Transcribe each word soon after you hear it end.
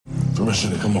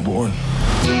permission to come aboard.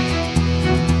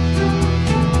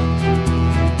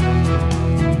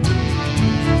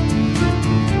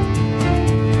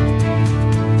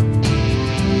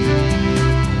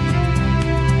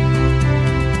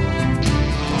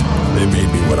 They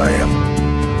made me what I am.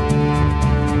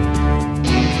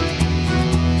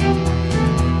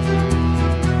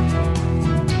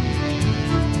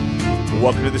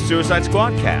 Welcome to the Suicide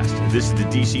Squad cast. This is the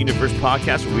DC Universe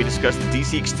podcast where we discuss the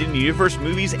DC Extended Universe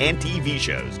movies and TV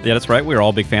shows. Yeah, that's right. We're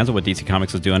all big fans of what DC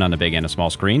Comics is doing on the big and the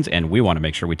small screens, and we want to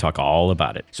make sure we talk all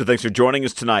about it. So thanks for joining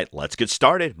us tonight. Let's get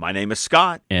started. My name is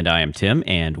Scott. And I am Tim,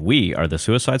 and we are the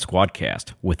Suicide Squad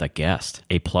cast with a guest,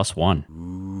 a +1.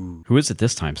 Ooh. Who is it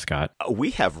this time, Scott?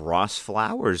 We have Ross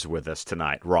Flowers with us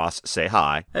tonight. Ross, say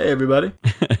hi. Hey, everybody.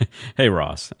 Hey,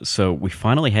 Ross. So we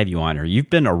finally have you on here. You've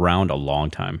been around a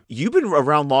long time. You've been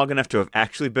around long enough to have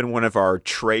actually been one of our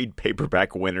trade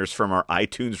paperback winners from our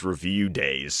iTunes review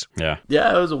days. Yeah.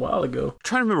 Yeah, it was a while ago. I'm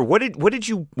trying to remember, what'd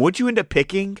you end up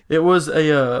picking? It was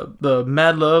the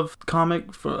Mad Love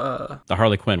comic for The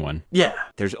Harley Quinn one. Yeah.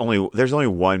 There's only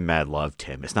one Mad Love,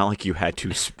 Tim. It's not like you had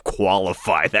to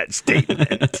qualify that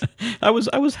statement. I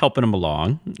was helping him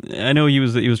along. I know he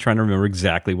was trying to remember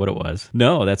exactly what it was.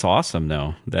 No, that's awesome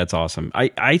though. That's awesome.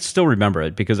 I still remember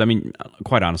it because, I mean,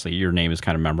 quite honestly, your name is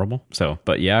kind of memorable. So,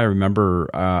 but yeah, I remember,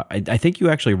 I think you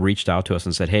actually reached out to us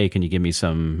and said, hey, can you give me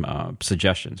some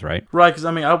suggestions, right? Right, because,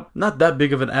 I mean, I'm not that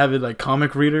big of an avid,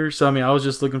 comic reader, so, I mean, I was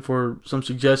just looking for some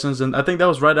suggestions, and I think that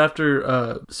was right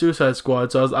after Suicide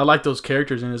Squad, so I like those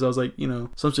characters in it, so I was like,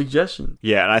 some suggestions.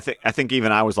 Yeah, and I think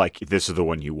even I was like, this is the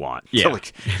one you want. Yeah. So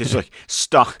it's like,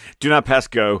 stop, do not pass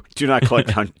go, do not collect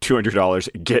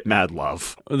 $200, get Mad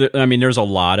Love. I mean, there's a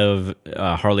lot of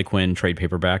Harley Quinn trade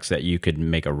paperbacks that you could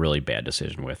make a really bad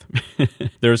decision with.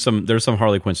 There's some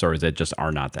Harley Quinn stories that just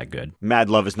are not that good. Mad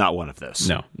Love is not one of those.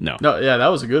 No. No, yeah, that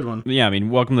was a good one. Yeah, I mean,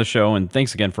 welcome to the show, and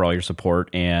thanks again for all your support,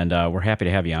 and we're happy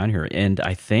to have you on here. And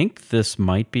I think this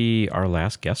might be our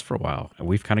last guest for a while.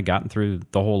 We've kind of gotten through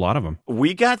the whole lot of them.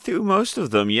 We got through most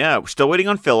of them, yeah. We're still waiting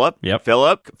on Philip. Yep.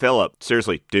 Philip.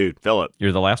 Seriously, dude, Philip.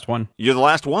 You're the last one. You're the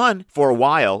last one for a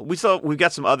while. We've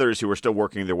got some others who are still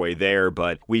working their way there,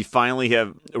 but we finally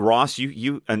have Ross.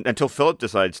 You until Philip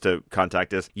decides to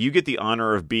contact us, you get the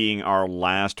honor of being our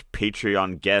last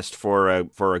Patreon guest for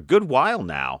a good while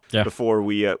now. Yeah. Before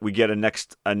we get a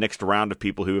next round of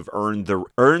people who have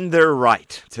earned their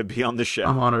right to be on the show.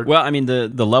 I'm honored. Well, I mean,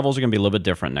 the levels are going to be a little bit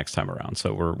different next time around,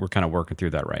 so we're kind of working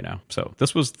through that right now. So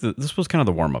this was kind of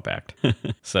the warm up act.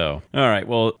 So all right.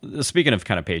 Well, speaking of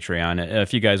kind of Patreon,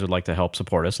 if you guys would like to help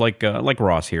support us, like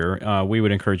Ross here, we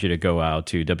would encourage you to go out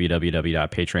to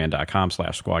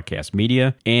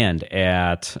www.patreon.com/squadcastmedia, and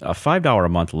at a $5 a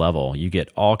month level, you get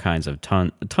all kinds of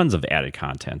tons of added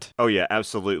content. Oh yeah,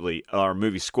 absolutely. Our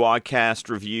movie Squadcast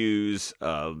reviews,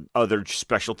 other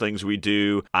special things we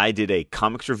do. I did a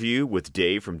comics review with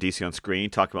Dave from DC On Screen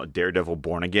talking about Daredevil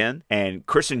Born Again, and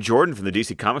Chris and Jordan from the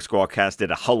DC Comics Squadcast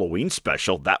did a Halloween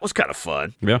special. That was kind of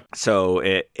fun. Yeah. So,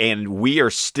 and we are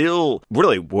still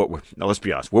really, now let's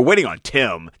be honest, we're waiting on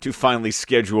Tim to finally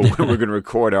schedule when we're going to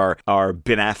record our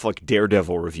Ben Affleck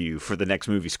Daredevil review for the next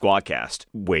movie Squadcast.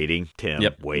 Waiting, Tim.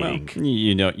 Yep. Waiting. Well,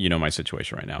 you know my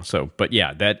situation right now. So, but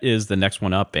yeah, that is the next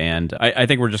one up, and I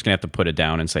think we're just gonna have to put it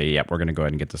down and say, yep, we're gonna go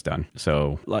ahead and get this done.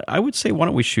 So, I would say, why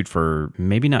don't we shoot for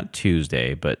maybe not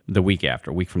Tuesday, but the week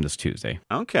after, a week from this Tuesday.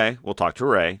 Okay, we'll talk to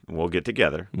Ray and we'll get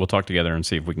together. We'll talk together and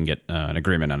see if we can get an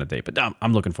agreement on a date. But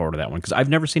I'm looking forward to that one because I've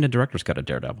never seen a director's cut of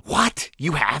Daredevil. What?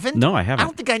 You haven't? No, I haven't. I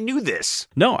don't think I knew this.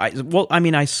 No,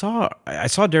 I saw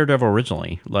Daredevil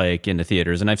originally, in the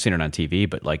theaters, and I've seen it on TV.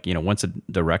 But once the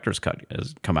director's cut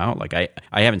has come out,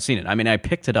 I haven't seen it. I mean, I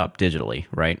picked it up digitally,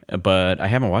 right? But I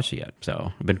haven't watched it yet.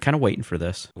 So I've been kind of waiting for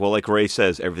this. Well, like Ray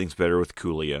says, everything's better with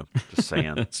Coolio. Just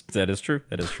saying. That is true.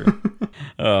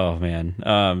 Oh man,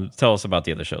 tell us about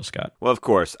the other shows, Scott. Well, of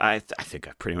course, I think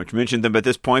I pretty much mentioned them at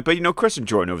this point. But Chris and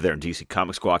Jordan over there in DC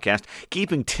Comics Squadcast,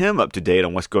 keeping Tim up to date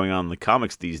on what's going on in the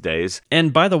comics these days.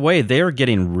 And by the way, they are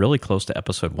getting really close to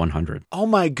episode 100. Oh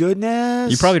my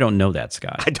goodness! You probably don't know that,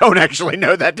 Scott. I don't actually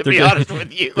know that, to be honest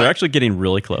with you. They're actually getting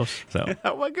really close. So.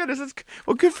 Oh my goodness!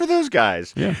 Well, good for those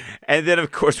guys. Yeah. And then,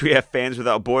 of course, we have Fans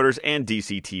Without Borders and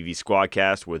DC TV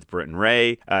Squadcast with Britt and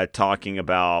Ray talking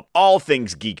about all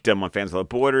things geekdom on Fans Without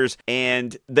Borders.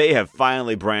 And they have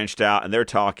finally branched out, and they're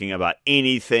talking about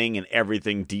anything and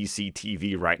everything DC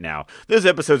TV right now. Those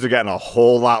episodes have gotten a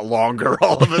whole lot longer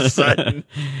all of a sudden.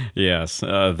 Yes,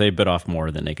 they bit off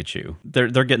more than they could chew. They're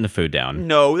getting the food down.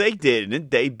 No, they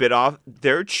didn't. They bit off.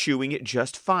 They're chewing it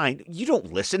just fine. You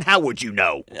don't listen. How would you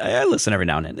know? I listen every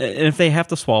now and then. And if they have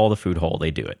to swallow the food whole,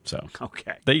 they do it. So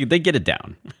okay, they get it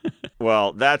down.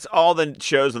 Well, that's all the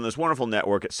shows on this wonderful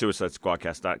network at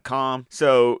SuicideSquadcast.com.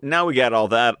 So now we got all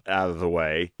that out of the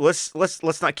way. Let's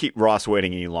not keep Ross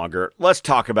waiting any longer. Let's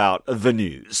talk about the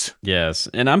news. Yes,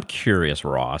 and I'm curious,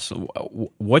 Ross,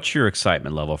 what's your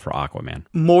excitement level for Aquaman?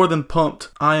 More than pumped.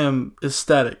 I am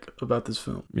ecstatic about this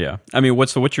film. Yeah, I mean,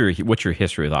 what's your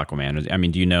history with Aquaman? I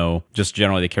mean, do you know just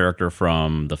generally the character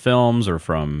from the films or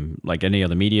from like any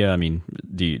other media? I mean,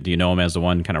 do you know him as the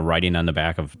one kind of riding on the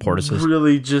back of Portis's?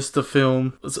 Really, just the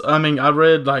film. I mean, I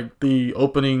read like the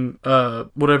opening,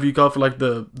 whatever you call it, for like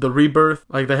the rebirth.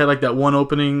 Like they had like that one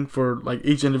opening for like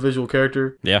each individual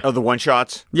character. Yeah. Oh, the one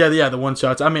shots. Yeah, the one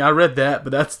shots. I mean, I read that,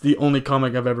 but that's the only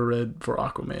comic I've ever read for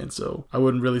Aquaman. So I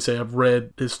wouldn't really say I've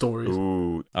read his stories.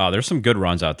 Ooh. Oh, there's some good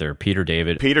runs out there. Peter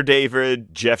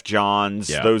David, Jeff Johns.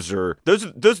 Yeah. Those are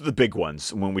the big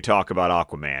ones when we talk about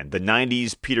Aquaman. The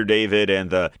 90s Peter David and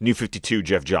the New 52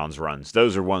 Jeff Johns runs.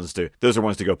 Those are ones to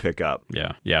go pick up.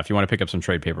 Yeah. If you want to pick up some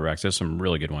trade paperbacks, there's some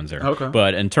really good ones there. Okay.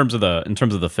 But in terms of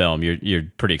the film, you're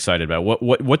pretty excited about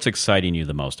what's exciting you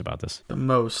the most about this? The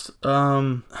most.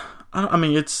 I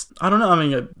mean, I don't know. I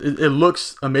mean, it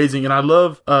looks amazing, and I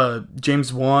love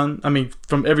James Wan. I mean,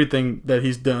 from everything that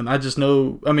he's done, I just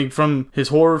know. I mean, from his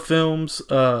horror films,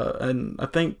 and I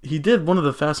think he did one of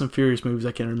the Fast and Furious movies.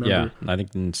 I can't remember. Yeah, I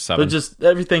think in 7. But just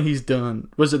everything he's done.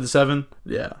 Was it the 7?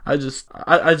 Yeah. I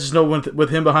just know with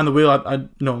him behind the wheel, I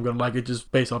know I'm gonna like it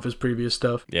just based off his previous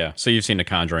stuff. Yeah. So you've seen the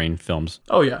Conjuring films?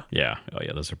 Oh yeah. Yeah. Oh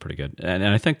yeah, those are pretty good. And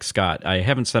I think Scott, I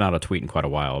haven't sent out a tweet in quite a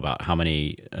while about how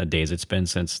many days it's been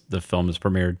since the film has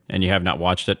premiered, and you have not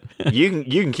watched it. You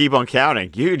can keep on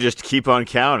counting. You just keep on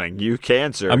counting. You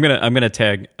can, sir. I'm gonna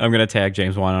tag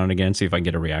James Wan on again, see if I can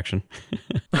get a reaction.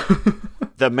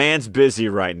 The man's busy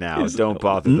right now. Don't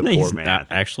bother the poor man. Not,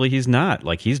 actually, he's not.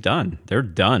 Like, he's done. They're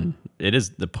done.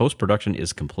 The post-production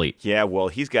is complete. Yeah, well,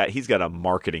 he's got a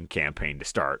marketing campaign to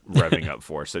start revving up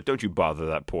for. So don't you bother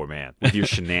that poor man with your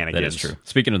shenanigans. That is true.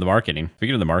 Speaking of the marketing.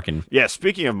 Yeah,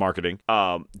 speaking of marketing,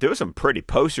 there was some pretty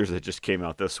posters that just came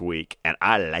out this week, and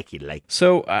I like it.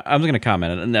 So I was going to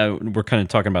comment, and now we're kind of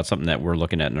talking about something that we're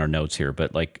looking at in our notes here,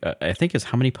 but like I think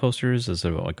how many posters? Is it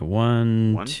like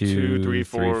one, two, three,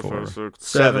 four, 5, 6,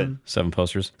 7. 7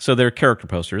 posters. So they're character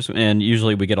posters, and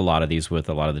usually we get a lot of these with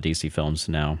a lot of the DC films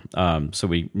now. So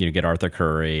we get Arthur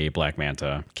Curry, Black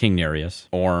Manta, King Nereus,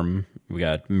 Orm. We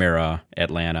got Mera,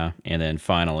 Atlanta, and then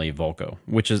finally Volko,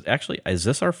 which is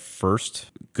this our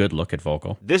first good look at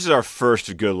Volko? This is our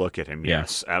first good look at him, Yeah.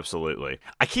 yes, absolutely.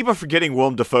 I keep on forgetting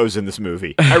Willem Dafoe's in this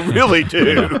movie. I really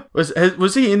do.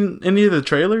 Was he in any of the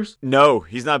trailers? No,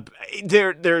 he's not.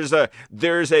 There's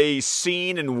a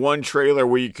scene in one trailer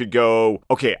where you could go,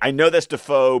 okay, I know that's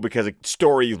Dafoe because of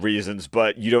story reasons,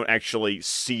 but you don't actually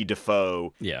see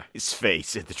Dafoe's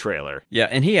face in the trailer. Yeah,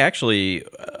 and he actually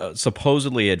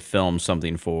supposedly had filmed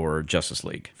something for Justice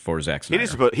League for Zack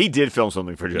Snyder. He did film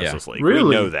something for Justice League. Really?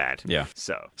 We know that. Yeah.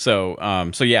 So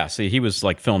Yeah, see, he was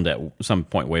like filmed at some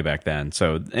point way back then.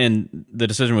 So, and the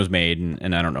decision was made,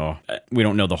 and I don't know, we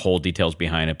don't know the whole details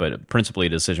behind it, but principally a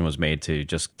decision was made to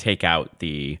just take out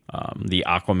the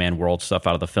Aquaman world stuff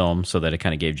out of the film so that it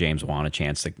kind of gave James Wan a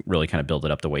chance to really kind of build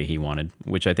it up the way he wanted,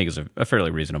 which I think is a fairly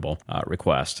reasonable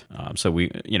request. So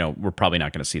we're probably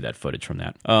not going to see that footage from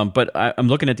that. But I'm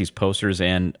looking at these posters,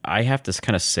 and I have to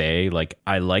kind of say, like,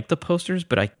 I like the posters,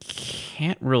 but I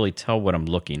can't really tell what I'm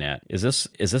looking at. Is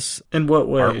this In what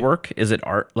way? artwork? Is it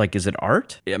art? Like, is it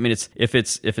art? I mean, if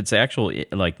it's actual,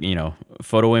 like,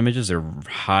 photo images, they're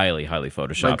highly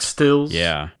photoshopped. Like stills?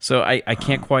 Yeah. So I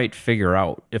can't quite figure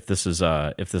out if this is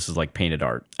like painted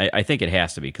art. I think it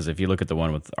has to be, because if you look at the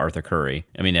one with Arthur Curry,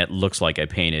 I mean, it looks like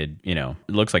painted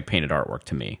artwork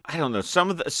to me. I don't know. Some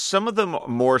of them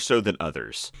more so than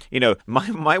others. My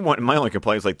only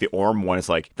complaint is like the Orm one is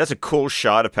like, that's a cool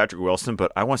shot of Patrick Wilson,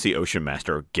 but I want to see Ocean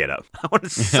Master get up. I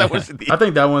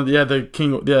think that one,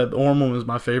 the Orm one was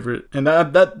my favorite, and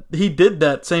that he did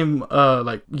that same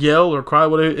like yell or cry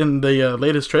whatever in the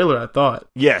latest trailer. I thought.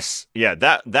 Yes, yeah,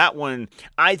 that one.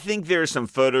 I think there's some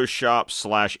Photoshop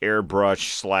 /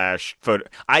 airbrush / photo.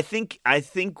 I think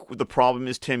the problem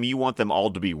is, Tim, you want them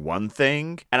all to be one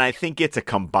thing, and I think it's a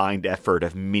combined effort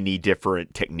of many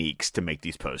different techniques to make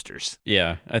these posters.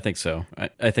 Yeah, I think so.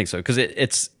 I think so, because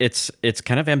it's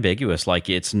kind of ambiguous. Like,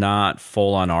 it's not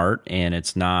full on art, and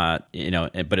it's not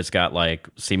but it's got like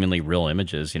seemingly real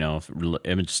images, real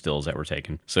image stills that were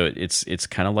taken. So it's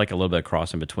kind of like a little bit of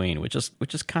cross in between, which is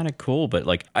kind of cool. But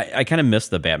like I kind of miss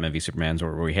the Batman v Supermans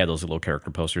where we had those little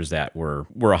character posters that were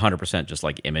 100% just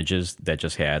like images that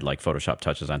just had like Photoshop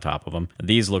touches on top of them.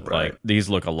 These look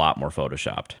a lot more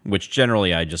photoshopped, which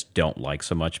generally I just don't like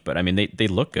so much. But I mean, they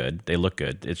look good. They look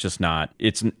good. It's just not.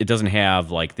 It doesn't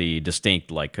have like the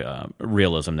distinct like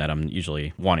realism that I'm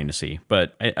usually wanting to see.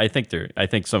 But I think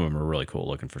some of them are really cool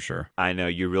looking for sure. I know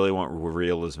you really want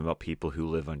realism about people who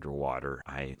live underwater.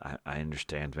 I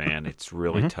understand, man. It's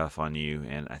really tough on you,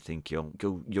 and I think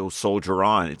you'll soldier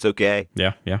on. It's okay.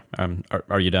 Yeah.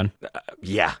 Are you done?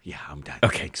 Yeah, I'm done.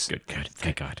 Okay, Thanks. good.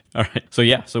 Thank God. All right. So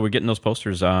so we're getting those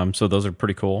posters. So those are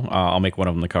pretty cool. I'll make one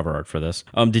of them the cover art for this.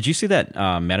 Did you see that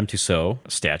Madame Tussauds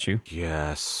statue?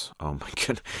 Yes. Oh my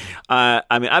goodness.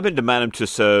 I mean, I've been to Madame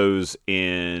Tussauds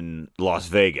in Las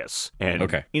Vegas, and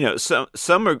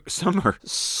some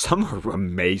are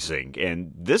amazing,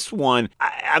 and this one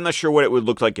I'm not sure what it would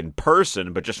look like in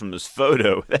person, but just from this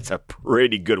photo, that's a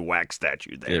pretty good wax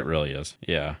statue there. It really is.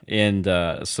 Yeah, and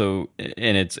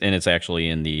it's actually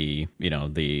in the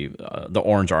the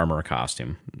orange armor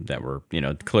costume that we're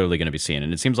clearly going to be seeing,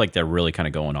 and it seems like they're really kind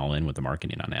of going all in with the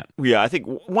marketing on that. Yeah, I think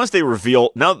now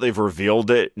that they've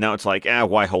revealed it, now it's like,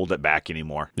 why hold it back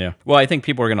anymore? Yeah. Well, I think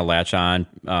people are going to latch on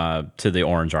to the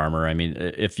orange armor. I mean,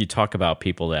 if you talk about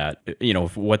people that,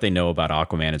 what they know about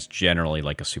Aquaman, it's generally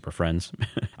like a Super Friends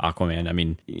Aquaman. I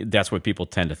mean, that's what people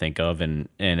tend to think of, and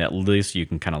at least you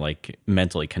can kind of like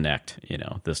mentally connect,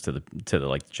 this to the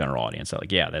like general audience.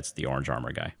 Like, yeah, that's the orange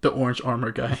armor guy. The orange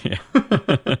armor guy. Yeah.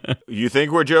 You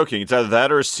think we're joking? It's either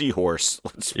that or a seahorse.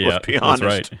 Let's be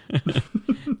honest. That's right.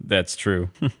 That's true.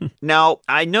 Now,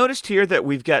 I noticed here that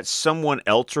we've got someone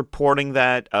else reporting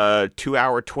that 2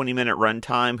 hour, 20-minute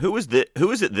runtime. Who is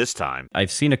it this time?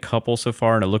 I've seen a couple so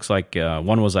far, and it looks like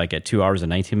one was like at 2 hours and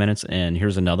 19 minutes, and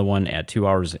here's another one at 2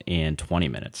 hours and 20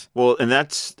 minutes. Well, and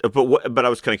that's, but I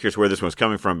was kind of curious where this one's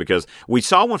coming from, because we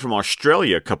saw one from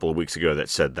Australia a couple of weeks ago that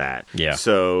said that. Yeah.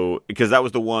 So, because that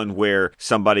was the one where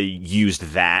somebody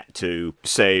used that to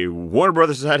say, Warner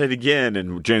Brothers has had it again,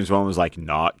 and James Wan was like,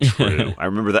 not true. I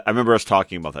remember that. I remember us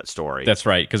talking about that story. That's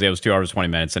right, because it was 2 hours, 20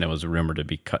 minutes, and it was rumored to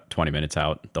be cut 20 minutes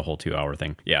out, the whole 2 hour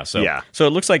thing. Yeah, so it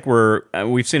looks like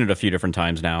we've seen it a few different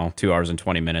times now, 2 hours and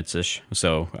 20 minutes-ish.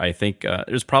 So I think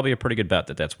there's probably a pretty good bet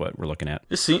that that's what we're looking at.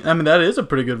 That is a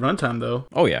pretty good runtime, though.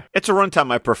 Oh, yeah. It's a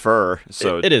runtime I prefer.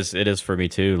 So It is for me,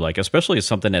 too. Like, especially as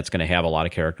something that's going to have a lot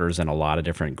of characters and a lot of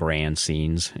different grand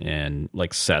scenes and,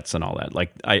 like, sets and all that.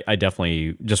 Like, I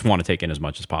definitely just want to take in as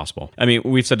much as possible. I mean,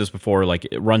 we've said this before, like,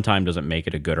 runtime doesn't make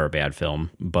it a good or a bad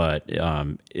film, but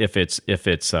if it's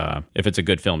a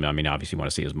good film, I mean, obviously you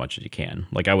want to see as much as you can.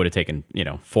 Like, I would have taken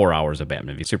 4 hours of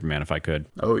Batman v Superman if I could.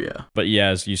 Oh yeah. But yeah,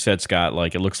 as you said, Scott,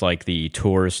 like, it looks like the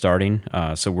tour is starting.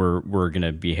 So we're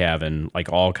gonna be having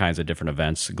like all kinds of different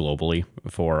events globally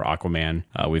for Aquaman.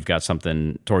 We've got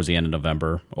something towards the end of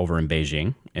November over in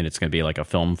Beijing, and it's gonna be like a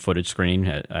film footage screening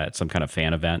at some kind of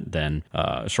fan event. Then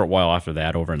a short while after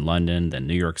that, over in London, then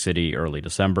New York City, early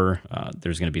December.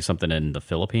 There's gonna be something in the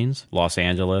Philippines, Los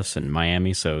Angeles, and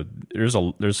Miami. So there's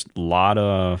a lot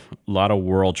of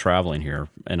world traveling here,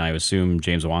 and I assume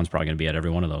James Wan's probably going to be at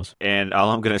every one of those. And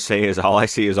all I'm going to say is all I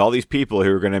see is all these people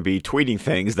who are going to be tweeting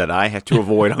things that I have to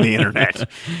avoid on the internet.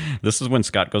 This is when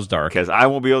Scott goes dark, because I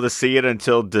won't be able to see it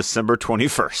until December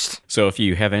 21st. So if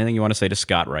you have anything you want to say to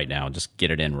Scott right now, just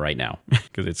get it in right now,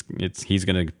 because he's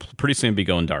going to pretty soon be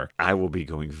going dark. I will be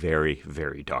going very,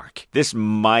 very dark. This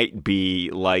might be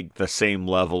like the same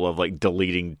level of like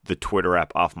deleting the Twitter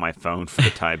app off my phone for the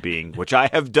time being, which I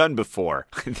have done before.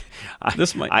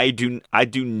 I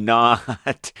do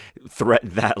not threaten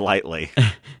that lightly.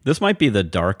 This might be the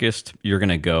darkest you're going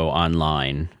to go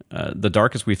online. The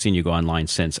darkest we've seen you go online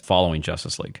since following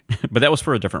Justice League. But that was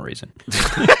for a different reason.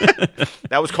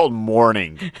 That was called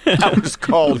mourning.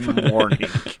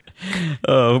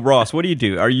 Ross, what do you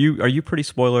do? Are you pretty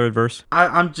spoiler adverse?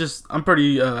 I'm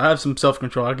pretty, I have some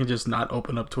self-control. I can just not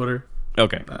open up Twitter.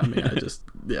 Okay. I mean,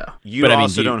 yeah. You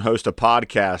don't host a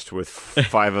podcast with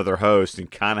 5 other hosts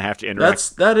and kind of have to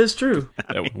interact. That is true.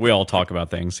 We all talk about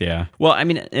things, yeah. Well, I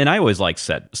mean, and I always like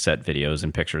set videos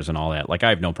and pictures and all that. Like, I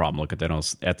have no problem looking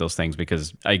at those things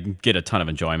because I get a ton of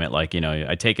enjoyment. Like,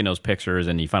 I take in those pictures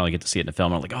and you finally get to see it in the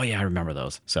film. And I'm like, oh yeah, I remember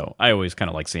those. So I always kind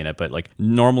of like seeing it. But like,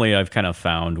 normally I've kind of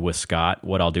found with Scott,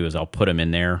 what I'll do is I'll put him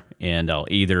in there and I'll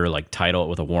either like title it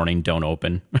with a warning, don't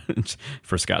open,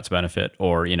 for Scott's benefit,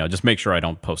 or, just make sure I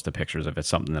don't post the pictures if it's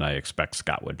something that I expect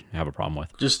Scott would have a problem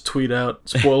with. Just tweet out,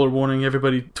 spoiler warning,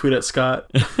 everybody tweet at Scott.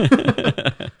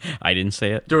 I didn't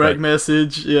say it. Direct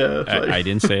message, yeah. I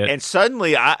didn't say it. And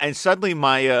suddenly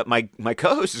my my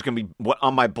co-host is going to be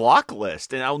on my block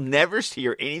list, and I'll never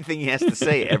hear anything he has to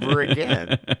say ever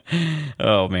again.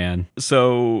 Oh, man.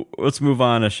 So let's move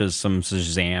on to some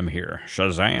Shazam here.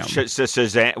 Shazam.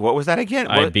 Shazam. What was that again?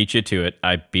 I beat you to it.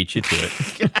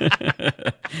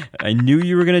 I knew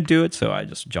you were going to do it, so I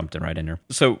just jumped in right in there.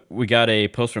 So we got a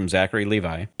post from Zachary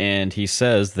Levi, and he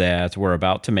says that we're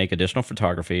about to make additional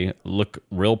photography look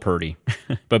real purty.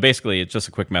 But basically, it's just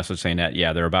a quick message saying that,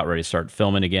 yeah, they're about ready to start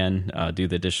filming again, do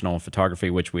the additional photography,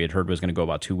 which we had heard was going to go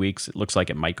about 2 weeks. It looks like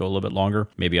it might go a little bit longer,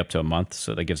 maybe up to a month,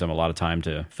 so that gives them a lot of time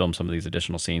to film some of these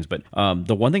additional scenes. But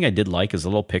the one thing I did like is a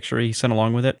little picture he sent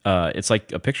along with it. It's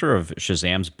like a picture of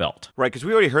Shazam's belt. Right, because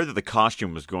we already heard that the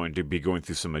costume was going to be going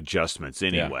through some adjustments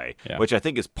anyway, Yeah. which I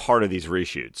think is part of these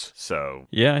reshoots. So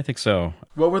Yeah, I think so.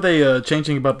 What were they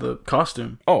changing about the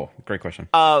costume? Oh, great question.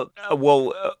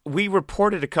 We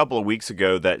reported a couple of weeks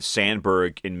ago that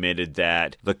Sandberg admitted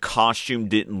that the costume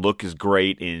didn't look as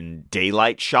great in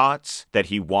daylight shots that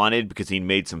he wanted because he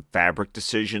made some fabric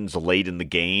decisions late in the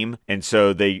game. And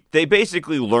so they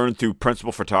basically learned through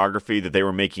principal photography that they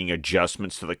were making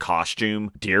adjustments to the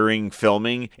costume during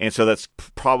filming. And so that's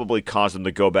probably caused them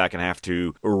to go back and have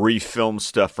to refilm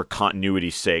stuff for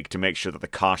continuity's sake to make sure that the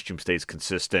costume stays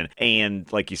consistent.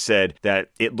 And like you said, that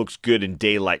it looks good in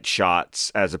daylight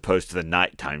shots as opposed to the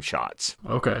nighttime shots.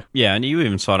 Okay. Yeah, and you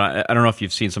even saw it. I don't know if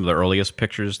you've seen some of the earliest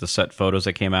pictures, the set photos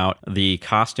that came out. The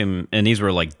costume, and these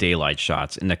were like daylight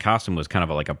shots, and the costume was kind of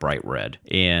like a bright red.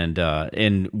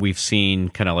 And we've seen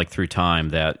kind of like through time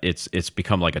that it's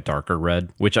become like a darker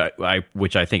red, which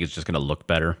I think is just going to look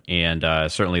better. And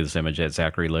certainly this image that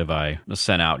Zachary Levi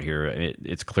sent out here,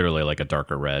 it's clearly like a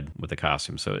darker red with the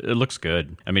costume, so it looks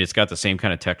good. I mean, it's got the same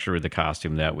kind of texture with the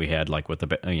costume that we had like with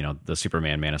the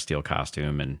Superman Man of Steel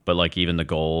costume, but like even the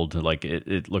gold, like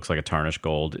it looks like a tarnished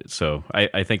gold. So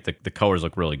I think the colors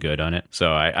look really good on it.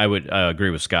 So I would agree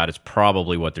with Scott. It's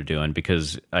probably what they're doing,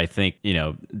 because I think,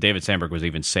 David Sandberg was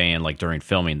even saying like during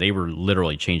filming, they were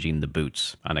literally changing the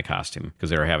boots on the costume because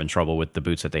they were having trouble with the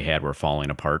boots that they had were falling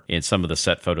apart. And some of the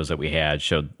set photos that we had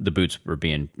showed the boots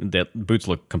boots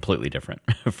look completely different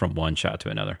from one shot to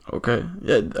another. Okay.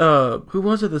 Yeah. Who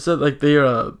was it that said like they're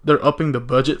upping the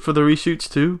budget for the reshoots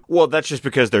too? Well, that's just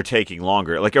because they're taking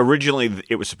longer. Like originally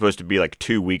it was supposed to be like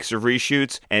 2 weeks of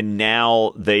reshoots, and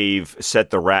now they've set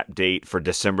the wrap date for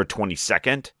December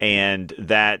 22nd. And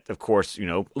that, of course,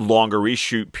 longer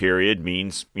reshoot period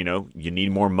means, you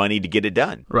need more money to get it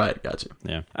done. Right. Gotcha.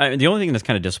 Yeah. The only thing that's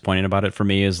kind of disappointing about it for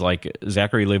me is like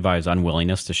Zachary Levi's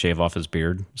unwillingness to shave off his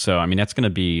beard. So, I mean, that's going to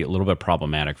be a little bit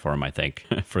problematic for him, I think,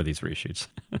 for these reshoots.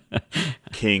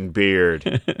 King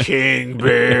Beard. King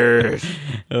Beard.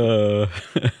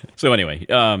 So anyway,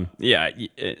 yeah,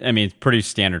 I mean, it's pretty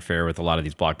standard fare with a lot of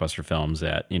these blockbuster films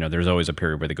that, there's always a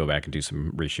period where they go back and do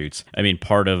some reshoots. I mean,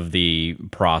 part of the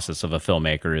process of a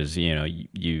filmmaker is,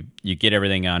 you get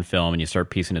everything on film and you start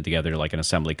piecing it together like an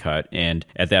assembly cut. And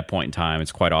at that point in time,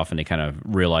 it's quite often they kind of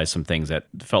realize some things that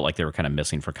felt like they were kind of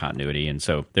missing for continuity. And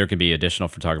so there could be additional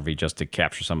photography just to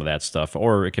capture some of that stuff,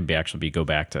 or it could be actually go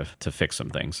back to fix some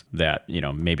things that,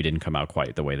 maybe didn't come out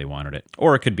quite the way they wanted it.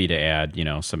 Or it could be to add,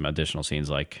 some additional scenes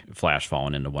like Flash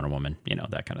falling into Wonder Woman,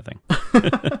 that kind of thing.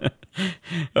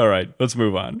 All right, let's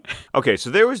move on. Okay, so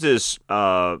there was this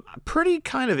pretty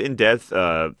kind of in-depth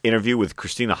interview with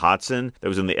Christina Hodson that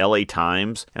was in the LA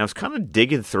Times, and I was kind of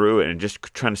digging through it and just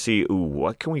trying to see,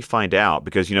 what can we find out?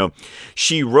 Because,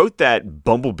 she wrote that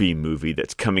Bumblebee movie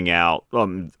that's coming out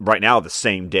right now the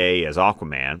same day as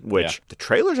Aquaman, which the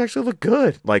trailers actually look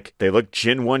good. Like, they look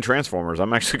Gen 1 Transformers.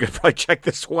 I'm actually going to probably check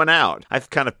this one out. I've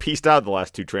kind of pieced out the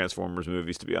last two Transformers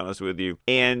movies, to be honest with you.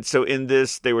 And so in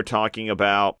this, they were talking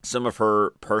about some of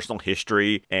her personal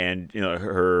history and,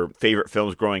 her favorite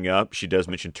films growing up. She does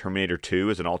mention Terminator 2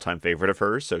 as an all-time favorite of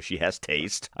hers, so she has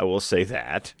taste. I will say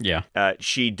that. Yeah.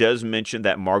 She does mention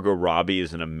that Margot Robbie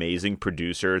is an amazing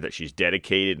producer, that she's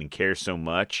dedicated and cares so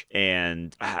much.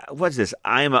 And what's this?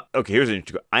 Here's an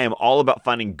interesting. I am all about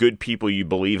finding good people you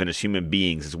believe in as human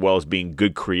beings, as well as being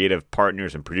good creative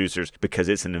partners and producers, because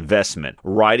it's an investment.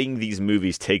 Writing these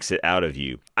movies takes it out of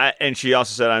you. And she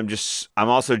also said, I'm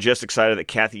also just excited that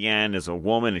Kathy Batman is a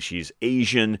woman and she's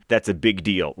Asian, that's a big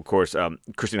deal. Of course,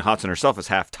 Christina Hodson herself is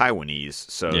half Taiwanese,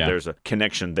 so there's a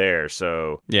connection there.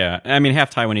 So yeah, I mean,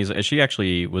 half Taiwanese. She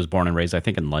actually was born and raised, I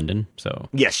think, in London. So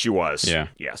yes, she was. Yeah.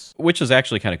 Yes. Which is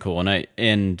actually kind of cool.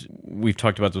 And we've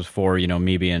talked about this before,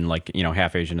 me being like,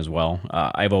 half Asian as well.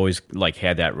 I've always like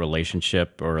had that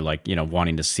relationship or like,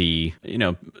 wanting to see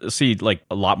like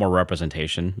a lot more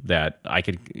representation that I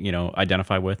could,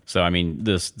 identify with. So, I mean,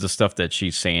 the stuff that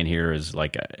she's saying here is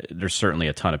like, there's certainly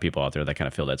a ton of people out there that kind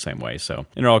of feel that same way. So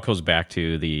it all goes back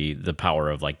to the power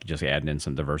of like just adding in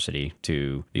some diversity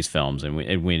to these films. And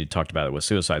we talked about it with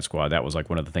Suicide Squad. That was like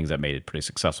one of the things that made it pretty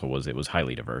successful was it was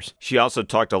highly diverse. She also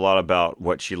talked a lot about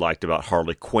what she liked about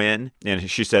Harley Quinn. And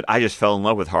she said, I just fell in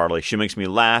love with Harley. She makes me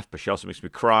laugh, but she also makes me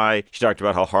cry. She talked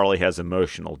about how Harley has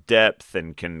emotional depth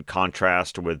and can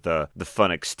contrast with the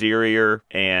fun exterior.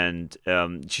 And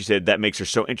she said that makes her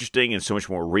so interesting and so much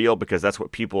more real because that's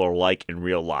what people are like in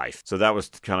real life. So that was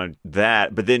kind of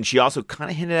that. But then she also kind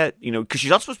of hinted at, because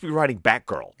she's also supposed to be writing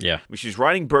Batgirl. Yeah. I mean, she's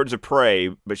writing Birds of Prey,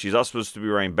 but she's also supposed to be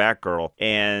writing Batgirl.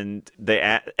 And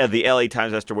the LA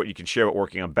Times asked her what you can share about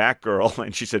working on Batgirl.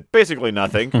 And she said, basically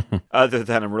nothing other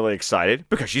than I'm really excited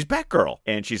because she's Batgirl.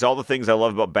 And she's all the things I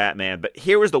love about Batman. But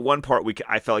here was the one part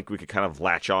I felt like we could kind of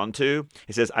latch on to.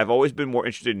 It says, I've always been more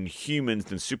interested in humans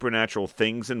than supernatural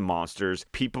things and monsters.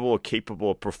 People are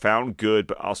capable of profound good,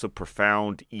 but also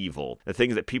profound evil. The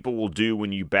things that people will do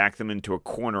when you back them into a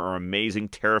corner are amazing,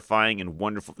 terrifying, and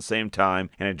wonderful at the same time.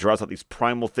 And it draws out these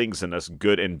primal things in us,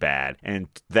 good and bad. And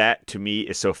that, to me,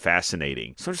 is so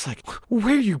fascinating. So I'm just like,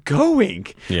 where are you going?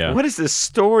 Yeah. What is this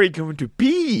story going to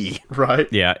be? Right.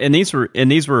 Yeah, and these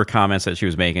were comments that she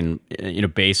was making,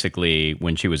 basically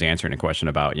when she was answering a question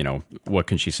about, what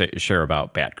can she share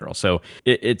about Batgirl. So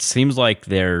it seems like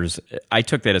I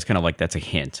took that as kind of like that's a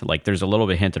hint. Like there's a little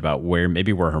bit hint about where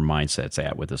her mindset's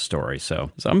at with the story.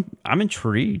 So I'm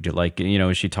intrigued. Like,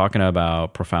 is she talking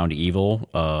about profound evil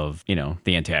of,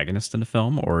 the antagonist in the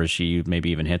film, or is she maybe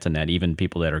even hinting at even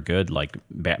people that are good, like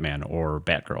Batman or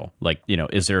Batgirl? Like,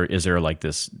 is there like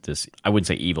this I wouldn't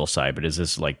say evil side, but is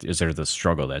there the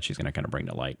struggle that she's going to kind of bring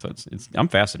to light? So I'm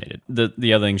fascinated.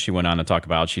 The other thing she went on to talk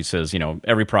about, she says,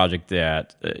 every project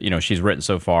that she's written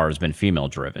so far has been female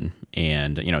driven,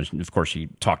 and of course she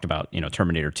talked about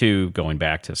Terminator 2 going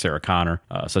back to Sarah Connor,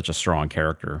 such a strong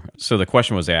character. So the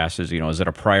question was asked is it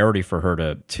a priority for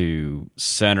her to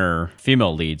center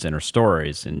female leads in her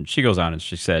stories? And she goes on and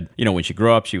she said, when she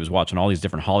grew up, she was watching all these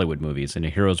different Hollywood movies, and the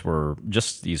heroes were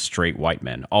just these straight white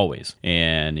men always.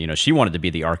 And she wanted to be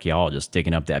the archaeologist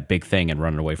digging up that big thing and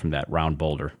running away from that round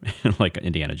boulder like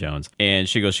Indiana Jones. And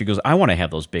she goes, I want to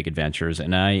have those big adventures,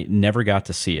 and I never got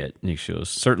to see it. And she goes,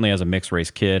 certainly as a mixed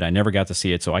race kid, I never got to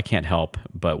see it, so I can't help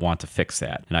but want to fix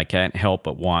that. And I can't help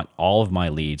but want all of my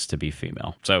leads to be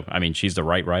female. So, I mean, she's the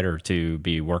right writer to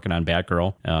be working on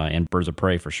Batgirl and Birds of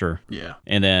Prey for sure. Yeah.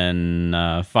 And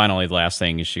then finally, the last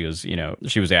thing is she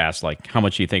was asked, like, how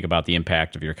much do you think about the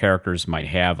impact of your characters might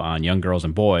have on young girls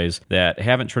and boys that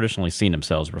haven't traditionally seen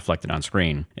themselves reflected on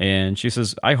screen? And she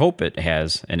says, I hope it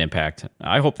has an impact.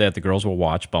 I hope that the girls will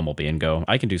watch Bumblebee and go,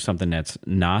 I can do something that's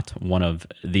not one of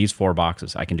these 4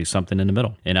 boxes. I can do something in the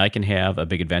middle, and I can have a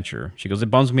big adventure. She goes, it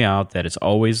bums me out that it's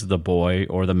always the boy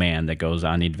or the man that goes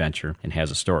on the adventure and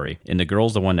has a story, and the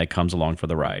girl's the one that comes along for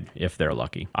the ride, if they're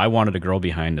lucky. I wanted a girl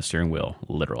behind the steering wheel,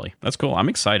 literally. That's cool. I'm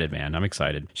excited, man. I'm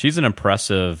excited. She's an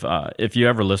impressive, if you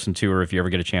ever listen to her, if you ever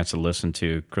get a chance to listen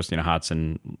to Christina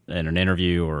Hodson in an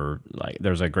interview, or like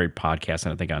there's a great podcast,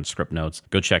 and I think on Script Notes,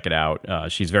 go check it out.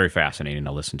 She's very fascinating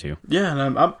to listen to. Yeah,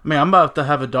 and I'm about to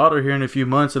have a daughter here in a few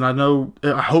months, and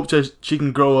I hope that she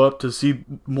can grow up to see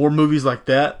more movies like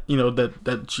that.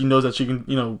 That she knows that she can,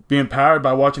 be empowered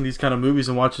by watching these kind of movies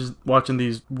and watching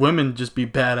these women just be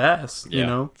badass.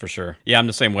 Yeah, for sure. Yeah, I'm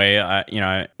the same way.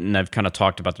 And I've kind of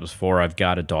talked about this before. I've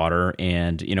got a daughter,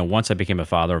 and once I became a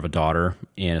father of a daughter,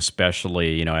 and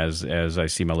especially as I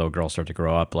see my little girl start to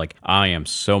grow up, like I am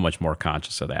so much more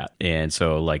conscious of that, and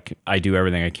so like I do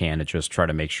everything I can to just try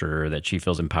to make sure that she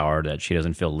feels empowered, that she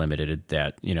doesn't feel limited,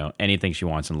 that anything she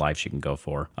wants in life she can go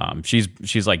for.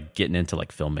 She's like getting into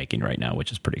like filmmaking right now,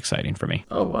 which is pretty exciting for me.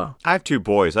 Oh wow! I have 2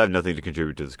 boys. I have nothing to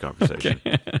contribute to this conversation.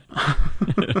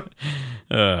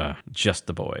 Just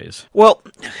the boys. Well,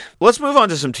 let's move on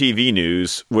to some TV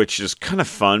news, which is kind of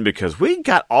fun because we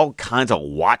got all kinds of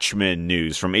Watchmen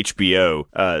news from HBO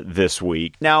this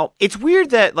week. Now, it's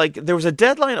weird that like there was a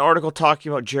Deadline article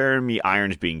talking about Jeremy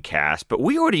Irons being cast, but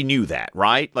we already knew that,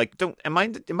 right? Like, am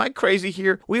I crazy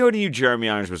here? We already knew Jeremy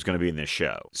Irons was going to be in this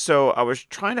show. So I was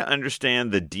trying to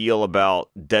understand the deal about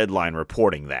Deadline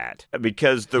reporting that,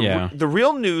 because the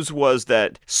real news was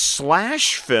that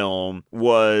Slash Film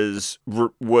was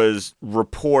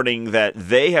reporting that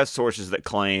they have sources that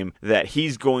claim that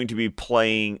he's going to be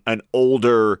playing an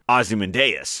older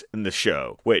Ozymandias in the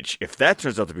show, which, if that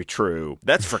turns out to be true,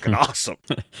 that's freaking awesome.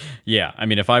 Yeah, I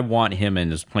mean, if I want him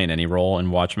in as playing any role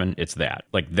in Watchmen, it's that.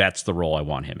 Like, that's the role I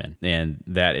want him in, and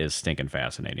that is stinking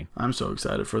fascinating. I'm so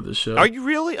excited for this show. Are you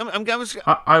really?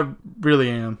 I really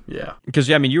am. Yeah. Because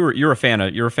I mean, you're a fan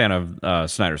of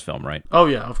Snyder's film, right? Oh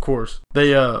yeah, of course.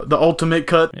 They the ultimate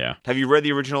cut. Yeah. Have you read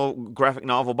the original graphic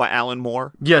novel by Alan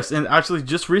Moore? Yes, and actually,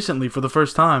 just recently, for the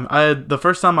first time, the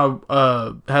first time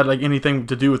I had like anything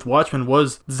to do with Watchmen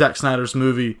was Zack Snyder's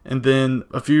movie, and then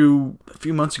a few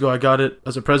months ago, I got it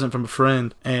as a present from a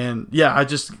friend, and yeah, I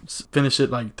just finished it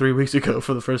like 3 weeks ago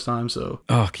for the first time. So,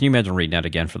 oh, can you imagine reading that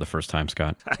again for the first time,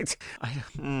 Scott?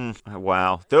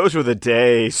 Wow, those were the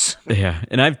days. Yeah,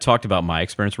 and I've talked about my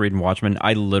experience reading Watchmen.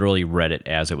 I literally read it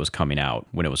as it was coming out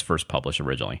when it was first published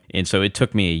originally, and so it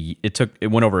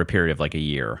went over a period of like a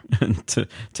year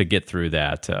to get through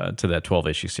that to that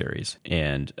 12-issue series,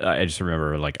 and I just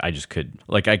remember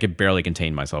I could barely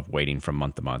contain myself waiting from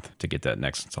month to month to get that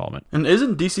next installment. And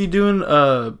isn't DC doing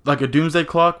like a Doomsday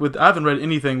Clock with? I haven't read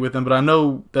anything with them, but I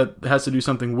know that has to do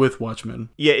something with Watchmen.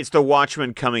 Yeah, it's the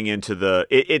Watchmen coming into the.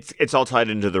 It's all tied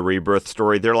into the Rebirth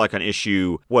story. They're like on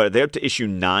issue. What, they're up to issue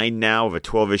 9 now of a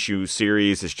 12-issue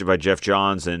series. It's by Jeff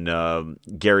Johns and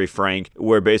Gary Frank,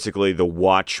 where basically the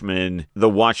Watchmen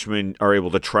are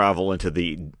able to travel into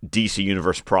the DC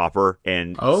universe proper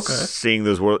and seeing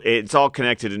those worlds. It's all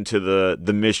connected into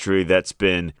the mystery that's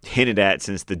been hinted at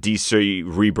since the DC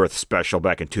Rebirth special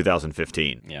back in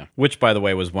 2015. Yeah, which by the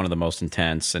way was one of the most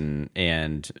intense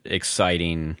and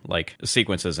exciting like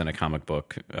sequences in a comic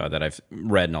book that I've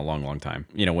read in a long, long time.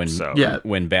 You know,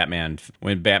 when Batman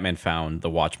found the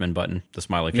Watchmen button, the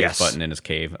smiley face button in his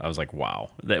cave, I was like, wow,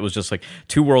 that was just like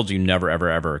two worlds you never, ever,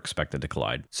 ever expected to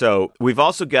collide. So we've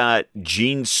also got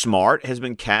Jean Smart has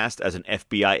been cast as an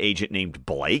FBI agent named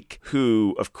Blake,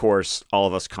 who, of course, all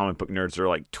of us comic book nerds are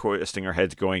like twisting our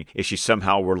heads going, is she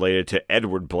somehow related to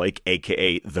Edward Blake,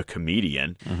 aka the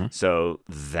comedian? Mm-hmm. So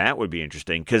that would be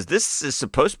interesting, because this is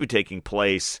supposed to be taking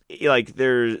place like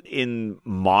they're in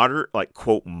modern, like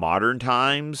quote, modern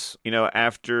times, you know,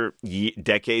 after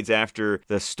decades after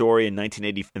the story in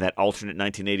 1980, in that alternate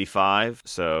 1985.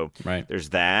 So there's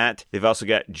that. They've also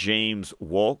got James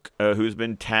Wolk, who's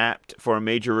been tapped for a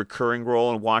major recurring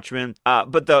role in Watchmen.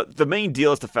 But the main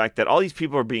deal is the fact that all these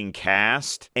people are being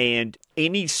cast, and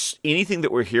anything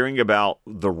that we're hearing about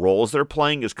the roles they're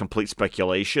playing is complete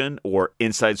speculation or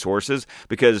inside sources,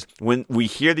 because when we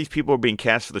hear these people are being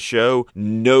cast for the show,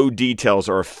 no details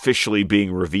are officially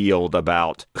being revealed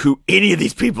about who any of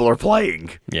these people are playing.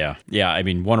 Yeah. I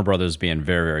mean, Warner Brothers being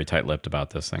very, very tight-lipped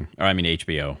about this thing. Or I mean,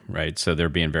 HBO, right? So they're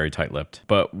being very tight-lipped.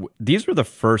 But these were the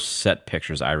first set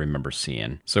pictures I remember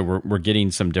seeing. So we're getting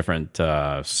some different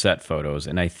set photos,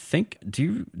 and I think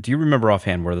do you remember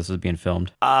offhand where this is being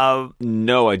filmed?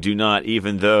 No, I do not,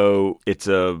 even though it's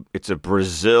a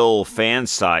Brazil fan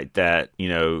site that, you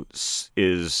know,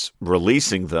 is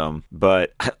releasing them.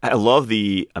 But I love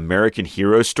the American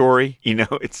Hero story. You know,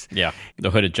 it's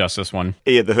the Hooded Justice one.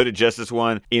 Yeah, the Hooded Justice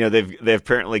one. You know, they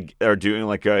apparently are doing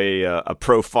like a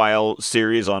profile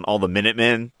series on all the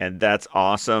Minutemen, and that's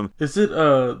awesome. Is it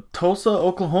Tulsa,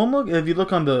 Oklahoma? If you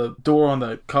look on the door on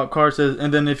the cop car, it says,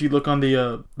 and then if you look on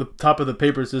the top of the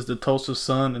paper, it says the Tulsa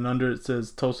Sun, and under it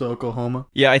says Tulsa, Oklahoma.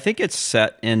 Yeah, I think it's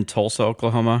set in Tulsa,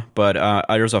 Oklahoma, but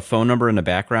there's a phone number in the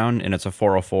background, and it's a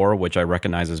 404, which I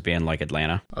recognize as being like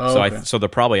Atlanta. Oh, so they're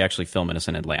probably actually filming this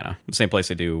in Atlanta, the same place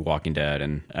they do Walking Dead,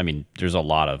 and I mean, there's a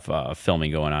lot of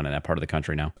filming going on in that part of the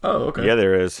country now. Oh, okay. Yeah,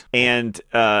 there is, and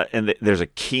there's a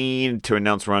Keene to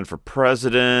announce run for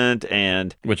president,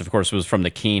 and which of course was from the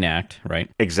Keene Act, right?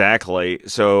 Exactly.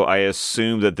 So I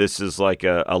assume that this is like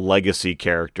a legacy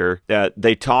character that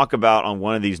they talk about on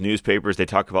one of these newspapers. They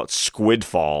talk about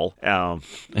Squidfall,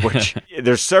 which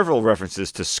there's several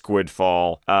references to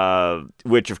Squidfall,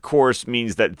 which of course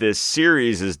means that this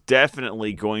series is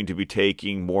definitely going to be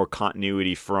taking more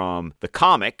continuity from the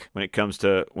comic when it comes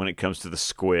to the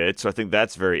squid. So I think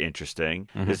that's very interesting.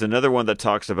 There's another one that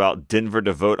talks about Denver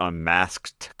to vote on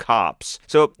masked cops.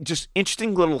 So just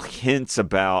interesting little hints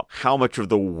about how much of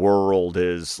the world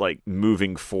is like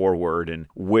moving forward and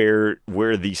where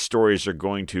these stories are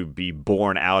going to be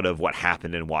born out of what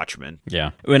happened in Watchmen.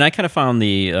 Yeah, and I kind of found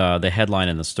the headline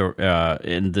in the story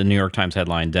in the New York Times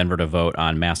headline, "Denver to vote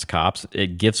on masked cops."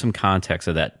 It gives some context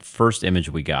of that first image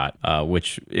we got,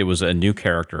 which it was a new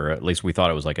character. At least we thought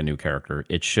it was like a new character.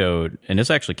 It showed, and this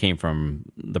actually came from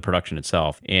the production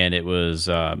itself, and it was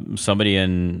somebody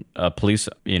in a police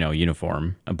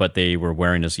uniform, but they were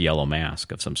wearing this yellow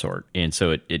mask of some sort, and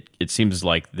so it seems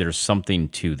like there's something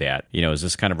to that. Is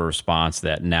this kind of a response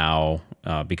that now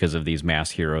because of these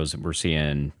masked heroes, we're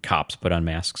seeing cops put on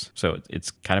masks? So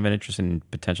it's kind of an interesting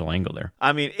potential angle there.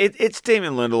 I mean, it's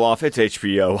Damon Lindelof. It's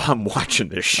HBO. I'm watching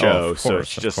this show, of course, so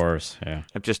it's just, of course, yeah.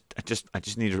 I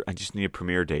just need a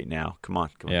premiere date now. Come on,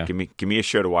 Yeah. give me a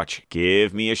show to watch.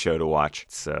 Give me a show to watch.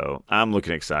 So I'm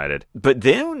looking excited. But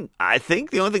then I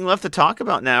think the only thing left to talk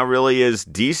about now really is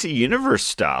DC Universe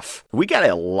stuff. We got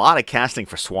a lot of casting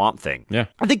for Swamp Thing. Yeah.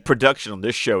 I think production on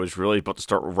this show is really about to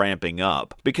start ramping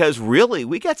up because really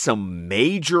we got some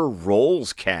major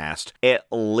roles cast, at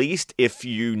least if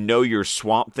you know your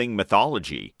Swamp Thing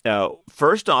mythology.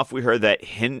 First off, we heard that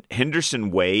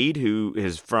Henderson Wade, who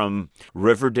is from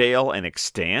Riverdale and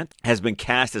Extant, has been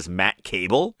cast as Matt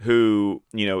Cable, who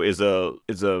is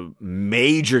a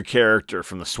major character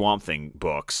from the Swamp Thing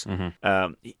books.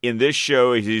 In this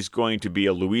show, he's going to be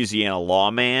a Louisiana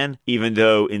lawman, even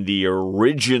though in the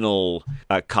original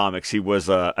comics he was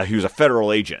a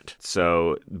federal agent.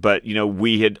 So, but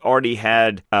we had already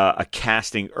had a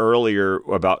casting earlier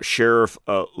about Sheriff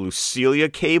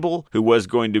Lucilia Cable, who was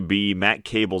going to be Matt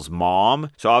Cable's mom.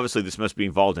 So obviously this must be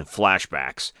involved in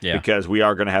flashbacks, because we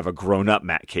are going to have a grown-up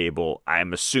Matt Cable,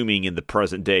 I'm assuming in the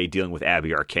present day, dealing with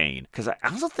Abby Arcane. Because I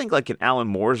also think like in Alan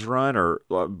Moore's run or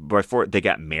before they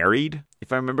got married,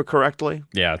 if I remember correctly.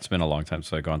 Yeah, it's been a long time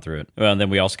since I've gone through it. Well, and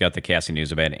then we also got the casting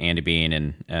news about Andy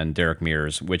Bean and Derek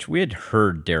Mears, which we had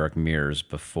heard Derek Mears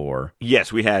before.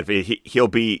 Yes, we have. He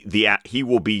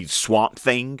will be Swamp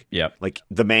Thing. Yep. Like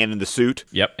the man in the suit.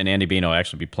 Yep. And Andy Bean will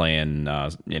actually be playing,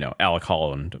 Alec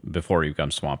Holland before he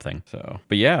becomes Swamp Thing. So,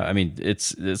 but yeah, I mean,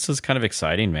 this is kind of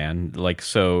exciting, man. Like,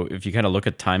 so if you kind of look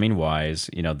at timing wise,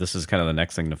 this is kind of the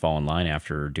next thing to fall in line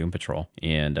after Doom Patrol,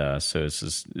 and so this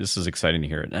is exciting to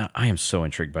hear it. I am so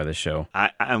intrigued by this show.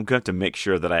 I'm going to make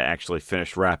sure that I actually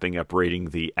finish wrapping up reading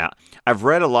I've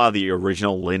read a lot of the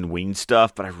original Lin Wein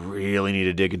stuff, but I really need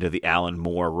to dig into the Alan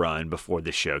Moore run before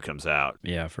this show comes out.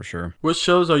 Yeah, for sure. What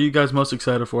shows are you guys most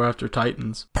excited for after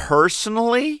Titans?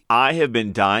 Personally, I have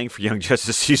been dying for Young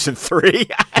Justice Season 3.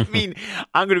 I mean,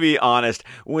 I'm going to be honest.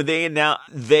 When they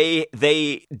announced,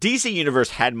 DC Universe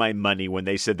had my money when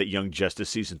they said that Young Justice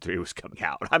Season 3 was coming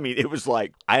out. I mean, it was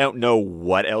like, I don't know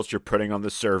what else you're putting on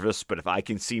the service, but if I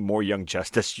can see more Young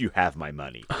Justice, you have my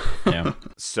money. Yeah.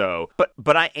 So,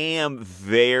 but I am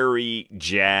very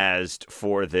jazzed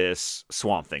for this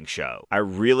Swamp Thing show. I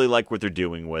really like what they're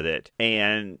doing with it,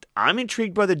 and I'm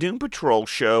intrigued by the Doom Patrol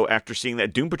show after seeing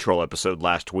that Doom Patrol episode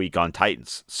last week on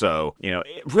Titans. So,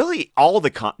 really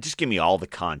just give me all the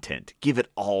content. Give it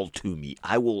all to me.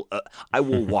 I will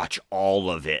watch all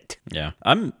of it. Yeah.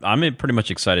 I'm pretty much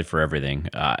excited for everything.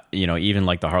 Even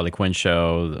like the Harley Quinn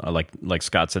show, like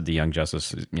Scott said, the Young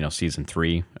Justice, season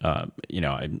 3.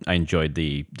 I enjoyed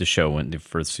the show in the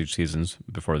first 2 seasons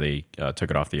before they took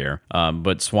it off the air.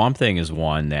 But Swamp Thing is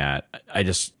one that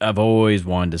I've always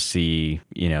wanted to see,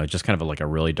 just kind of like a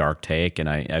really dark take. And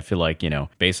I feel like,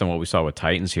 based on what we saw with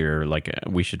Titans here, like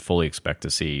we should fully expect to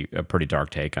see a pretty dark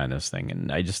take on this thing.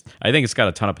 And I think it's got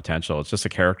a ton of potential. It's just a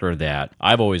character that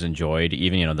I've always enjoyed,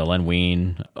 even, the Len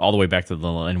Wein, all the way back to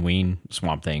the Len Wein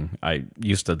Swamp Thing. I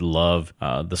used to love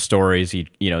the stories.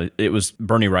 It was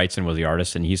Bernie Wrightson was the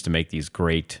artist, and he used to make these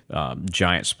great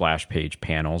giant splash page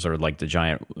panels, or like the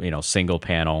giant, single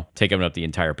panel, taking up the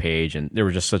entire page. And there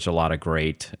were just such a lot of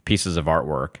great pieces of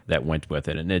artwork that went with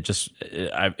it. And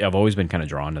I've always been kind of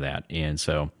drawn to that. And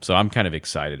so I'm kind of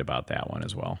excited about that one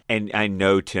as well. And I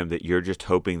know, Tim, that you're just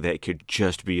hoping that it could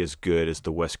just be as good as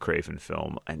the Wes Craven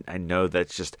film. And I know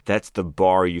that's the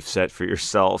bar you've set for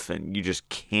yourself, and you just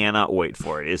cannot wait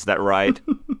for it. Is that right?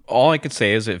 All I could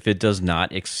say is if it does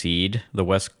not exceed the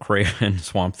Wes Craven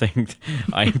Swamp Thing,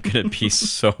 I am going to be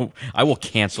I will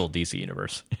cancel DC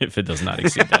Universe if it does not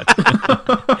exceed that.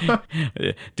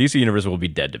 DC Universe will be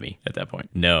dead to me at that point.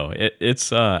 No,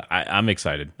 I'm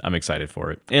excited. I'm excited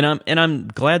for it. And I'm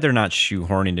glad they're not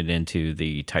shoehorning it into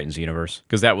the Titans universe,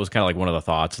 because that was kind of like one of the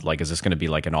thoughts, like, is this going to be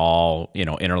like an all,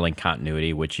 interlinked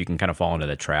continuity, which you can kind of fall into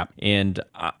that trap. And,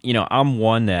 I'm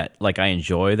one that, like, I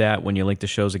enjoy that when you link the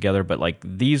shows together, but like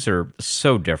these are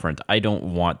so different. I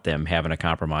don't want them having to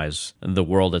compromise the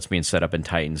world that's being set up in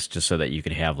Titans just so that you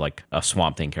could have like a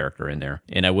Swamp Thing character in there.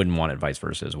 And I wouldn't want it vice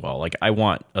versa as well. Like, I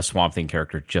want a Swamp Thing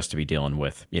character just to be dealing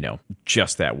with,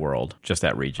 just that world, just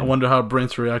that region. I wonder how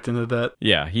Brent's reacting to that.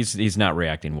 Yeah, he's not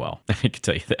reacting well. I can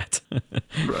tell you that.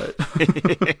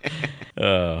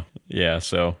 Right. Yeah,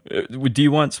 so do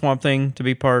you want Swamp Thing to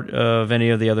be part of any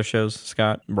of the other shows,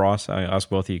 Scott, Ross? I ask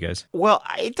both of you guys. Well,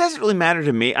 it doesn't really matter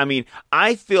to me. I mean,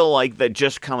 I feel like that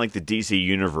just kind of like the DC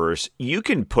universe, you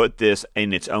can put this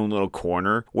in its own little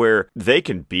corner where they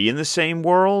can be in the same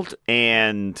world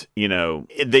and,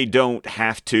 they don't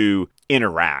have to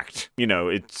interact.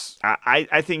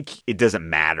 I think it doesn't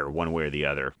matter one way or the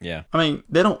other. Yeah. I mean,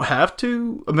 they don't have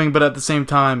to. I mean, but at the same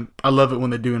time, I love it when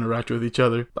they do interact with each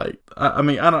other. Like, I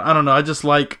don't know. I just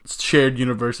like shared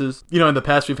universes. In the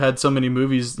past, we've had so many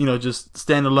movies, just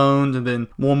standalones, and then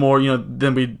more,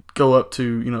 then we go up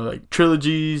to, like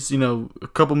trilogies, a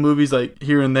couple movies like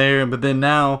here and there. But then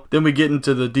we get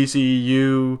into the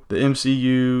DCEU, the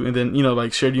MCU, and then,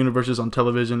 like shared universes on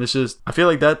television. It's just, I feel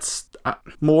like that's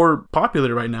more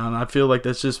popular right now, and I feel like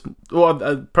that's just,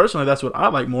 personally, that's what I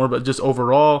like more, but just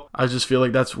overall, I just feel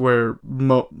like that's where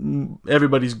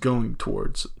everybody's going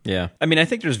towards. Yeah. I mean, I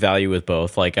think there's value with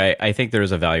both. Like, I think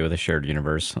there's a value with a shared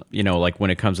universe. Like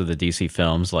when it comes to the DC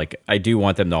films, like I do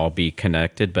want them to all be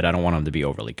connected, but I don't want them to be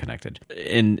overly connected.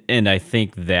 And I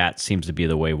think that seems to be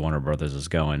the way Warner Brothers is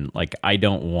going. Like, I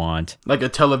don't want like a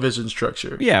television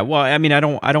structure. Yeah. Well, I mean, I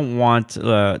don't want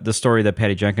the story that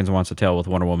Patty Jenkins wants to tell with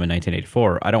Wonder Woman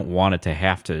 1984. I don't want it to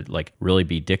have to like really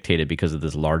be dictated because of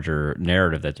this larger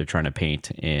narrative that they're trying to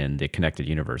paint in the connected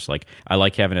universe. Like, I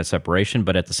like having a separation,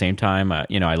 but at the same time,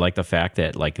 I like the fact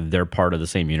that like they're part of the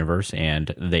same universe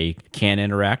and they can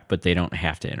interact, but they don't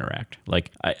have to interact.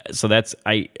 Like,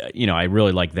 I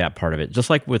really like that part of it. Just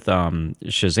like with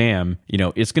Shazam,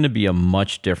 it's going to be a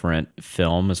much different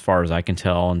film as far as I can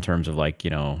tell in terms of like,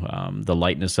 the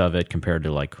lightness of it compared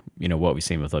to like, what we've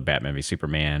seen with like Batman v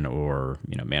Superman or,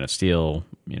 Man of Steel,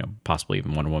 possibly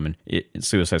even Wonder Woman,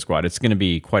 Suicide Squad. It's going to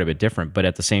be quite a bit different, but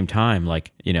at the same time,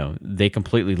 like, they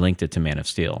completely linked it to Man of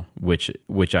Steel,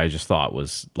 which I just thought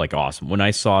was like awesome. When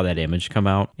I saw that image come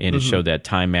out and it showed that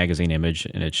Time magazine image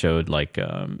and it showed like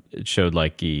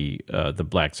the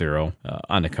Black Zero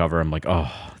on the cover, I'm like,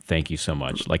 oh, thank you so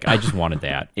much. Like, I just wanted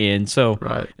that. And so,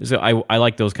 right. So I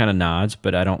like those kind of nods,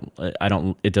 but I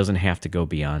don't, it doesn't have to go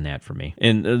beyond that for me.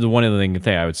 And the one other thing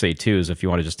I would say too is if you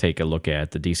want to just take a look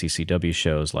at the DCCW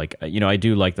shows, like, I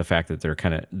do like the fact that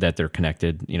they're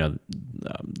connected,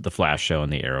 the Flash show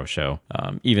and the Arrow show,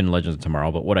 even Legends of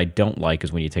Tomorrow. But what I don't like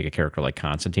is when you take a character like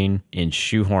Constantine and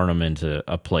shoehorn him into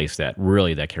a place that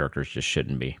really that character just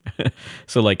shouldn't be.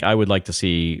 So like, I would like to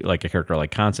see like a character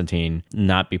like Constantine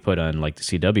not be put on like the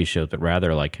CW shows, but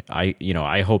rather like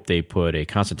I hope they put a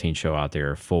Constantine show out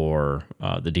there for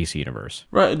the DC universe.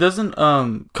 Right. Doesn't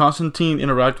Constantine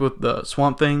interact with the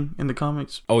Swamp Thing in the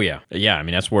comics? Oh yeah. I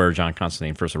mean, that's where John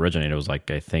Constantine first originated. It was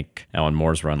like, I think Alan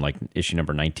Moore's run, like issue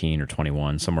number 19 or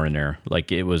 21, somewhere in there.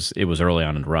 Like it was early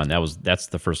on in the run. That's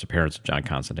the first appearance of John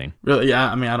Constantine. Really?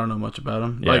 Yeah. I mean, I don't know much about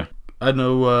him. Yeah. Like, I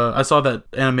know. I saw that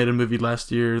animated movie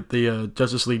last year, the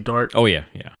Justice League Dark. Oh yeah.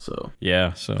 So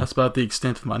that's about the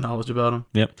extent of my knowledge about him.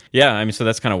 Yep. Yeah. I mean, so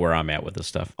that's kind of where I'm at with this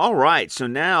stuff. All right. So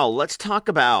now let's talk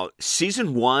about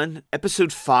season 1,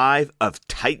 episode 5 of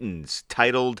Titans,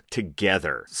 titled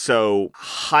Together. So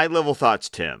high level thoughts,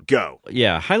 Tim. Go.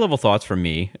 Yeah, high level thoughts from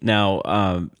me.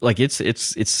 Now, like it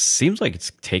seems like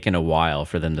it's taken a while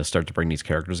for them to start to bring these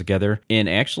characters together, and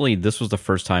actually, this was the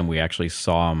first time we actually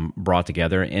saw them brought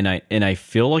together, and I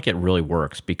feel like it really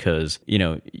works because,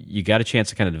 you got a chance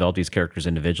to kind of develop these characters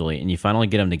individually and you finally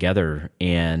get them together.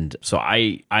 And so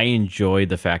I enjoyed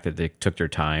the fact that they took their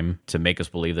time to make us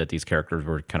believe that these characters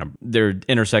were they're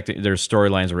intersecting, their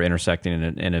storylines were intersecting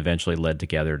and eventually led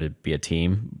together to be a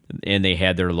team. And they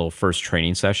had their little first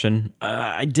training session.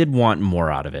 I did want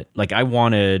more out of it. Like I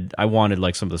wanted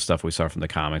like some of the stuff we saw from the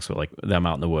comics with like them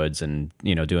out in the woods and,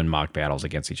 doing mock battles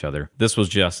against each other. This was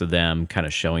just them kind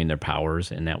of showing their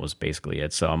powers, and that was basically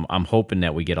it. So I'm hoping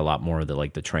that we get a lot more of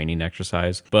the training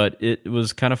exercise. But it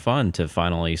was kind of fun to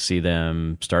finally see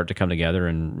them start to come together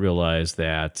and realize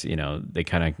that, they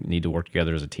kind of need to work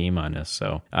together as a team on this.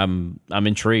 So I'm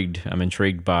intrigued. I'm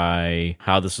intrigued by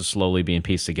how this is slowly being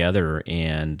pieced together,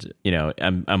 and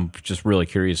I'm just really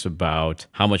curious about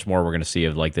how much more we're going to see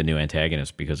of the new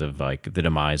antagonist because of the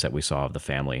demise that we saw of the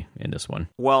family in this one.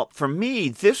 Well, for me,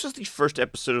 this was the first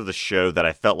episode of the show that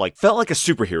I felt like a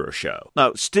superhero show.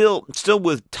 Now, still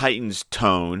with Titan's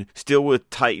tone, still with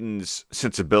Titan's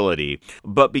sensibility,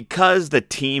 but because the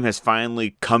team has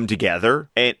finally come together,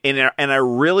 and I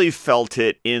really felt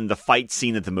it in the fight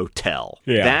scene at the motel.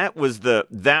 Yeah. That was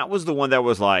the one that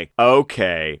was like,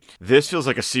 okay, this feels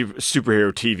like a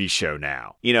superhero TV show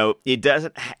now.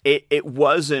 It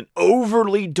wasn't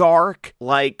overly dark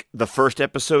like the first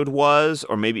episode was,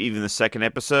 or maybe even the second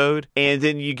episode. And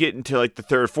then you get into the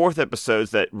third, fourth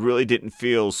episodes that really didn't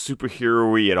feel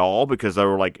superhero-y at all because there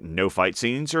were no fight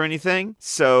scenes or anything.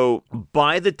 So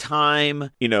by the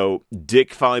time,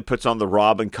 Dick finally puts on the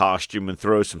Robin costume and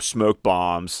throws some smoke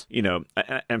bombs,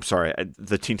 I'm sorry,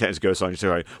 the Teen Titans Go song just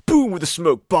like, boom with the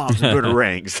smoke bombs and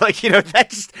boomerangs. That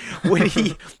just,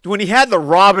 when he had the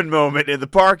Robin moment in the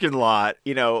parking lot,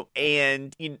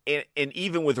 and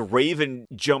even with Raven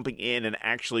jumping in and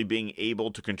actually being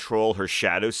able to control her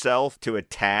shadow self to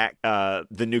attack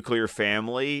the nuclear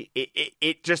family,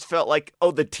 it just felt like,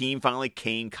 the team finally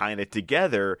came kind of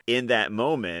together in that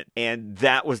moment. And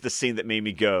that was the scene that made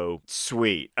me go,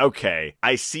 sweet, okay,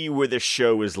 I see where this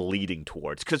show is leading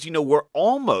towards. Because, we're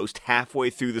almost halfway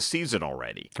through the season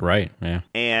already. Right, yeah.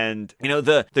 And,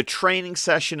 the training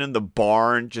session in the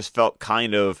barn just felt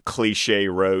kind of cliche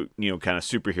rote, kind of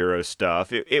superhero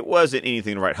stuff. It wasn't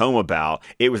anything to write home about.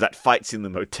 It was that fight scene in the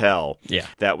motel. Yeah.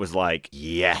 That was like,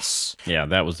 yes. Yeah,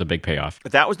 that was the big payoff.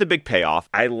 That was the big payoff.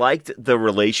 I liked the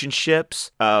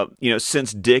relationships.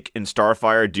 Since Dick and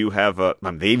Starfire do have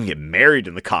they even get married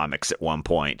in the comics at one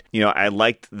point. I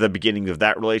liked the beginning of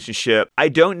that relationship. I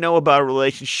don't know about a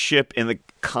relationship in the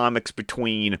comics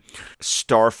between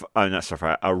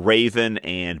Raven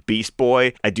and Beast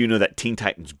Boy. I do know that Teen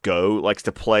Titans Go likes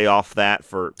to play off that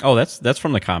for. Oh, that's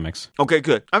from the comics. Okay,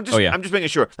 good. I'm just making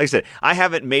sure. Like I said, I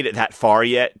haven't made it that far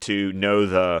yet to know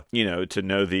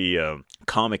the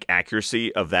comic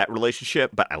accuracy of that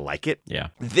relationship, but I like it. Yeah.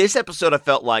 This episode I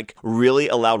felt like really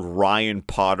allowed Ryan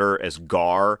Potter as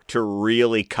Gar to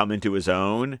really come into his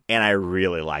own, and I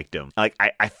really liked him.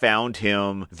 I found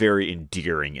him very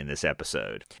endearing in this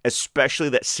episode, especially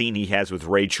that scene he has with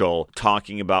Rachel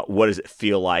talking about what does it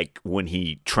feel like when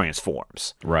he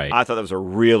transforms. Right. I thought that was a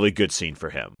really good scene for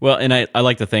him. Well, and I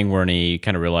like the thing where he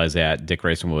kind of realized that Dick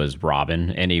Grayson was Robin,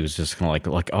 and he was just kind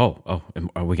of like, oh,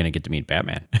 are we going to get to meet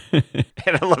Batman?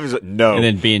 And I love his no. And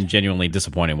then being genuinely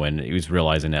disappointed when he was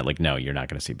realizing that, no, you're not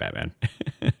going to see Batman.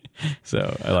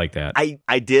 So I like that.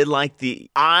 I did like the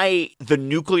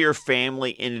nuclear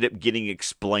family ended up getting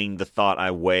explained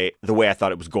the way I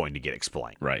thought it was going to get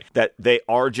explained. Right. That they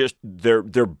are just they're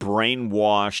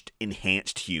brainwashed,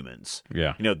 enhanced humans.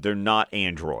 Yeah. They're not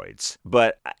androids.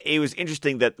 But it was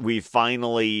interesting that we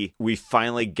finally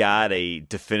got a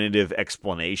definitive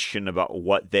explanation about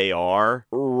what they are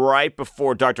right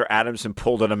before Dr. Adamson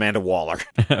pulled an Amanda Waller,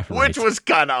 Right. which was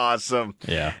kind of awesome.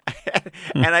 Yeah.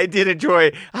 And I did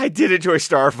enjoy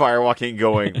Starfire walking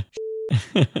going,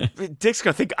 Dick's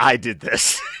going to think I did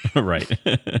this. Right.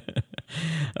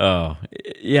 Oh,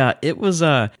 yeah, it was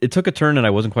it took a turn that I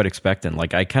wasn't quite expecting.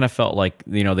 I kind of felt like,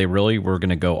 they really were going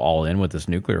to go all in with this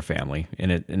nuclear family,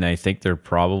 and I think they're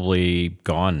probably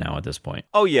gone now at this point.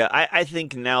 Oh yeah, I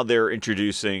think now they're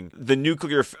introducing the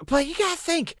nuclear but you got to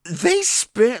think they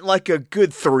spent a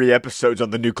good 3 episodes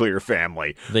on the nuclear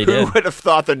family. They did. Who would have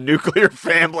thought the nuclear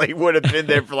family would have been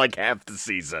there for half the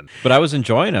season? But I was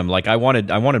enjoying them. I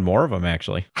wanted more of them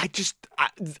actually.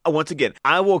 Once again,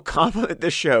 I will compliment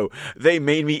this show. They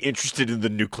made me interested in the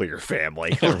nuclear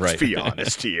family. Let's Right. be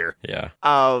honest here. Yeah.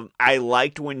 I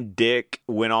liked when Dick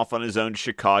went off on his own to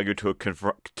Chicago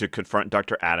to confront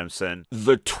Dr. Adamson.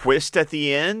 The twist at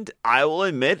the end, I will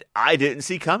admit, I didn't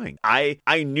see coming. I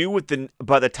knew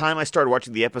by the time I started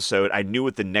watching the episode, I knew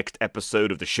what the next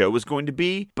episode of the show was going to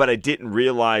be, but I didn't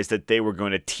realize that they were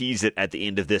going to tease it at the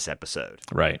end of this episode.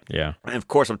 Right. Yeah. And of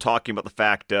course, I'm talking about the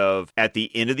fact of at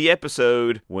the end of the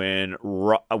episode when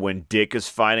Dick is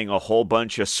fighting a whole whole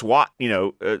bunch of SWAT,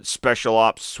 special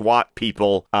ops SWAT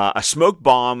people. A smoke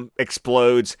bomb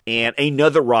explodes and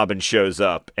another Robin shows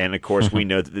up. And of course, we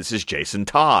know that this is Jason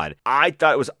Todd. I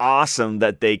thought it was awesome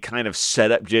that they kind of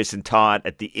set up Jason Todd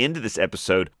at the end of this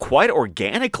episode quite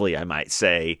organically, I might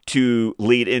say, to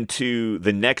lead into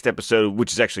the next episode,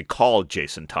 which is actually called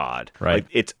Jason Todd. Right.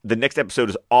 Like the next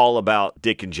episode is all about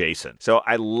Dick and Jason. So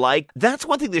that's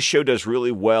one thing this show does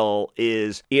really well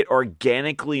is it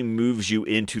organically moves you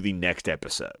into the next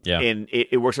episode. Yeah. And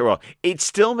it works very well. It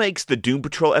still makes the Doom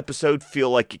Patrol episode feel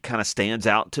like it kind of stands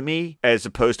out to me as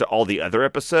opposed to all the other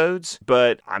episodes,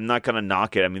 but I'm not going to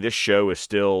knock it. I mean, this show is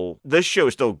still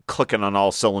clicking on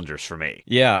all cylinders for me.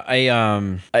 Yeah,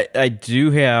 I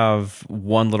do have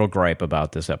one little gripe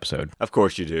about this episode. Of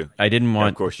course you do. I didn't want...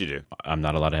 Of course you do. I'm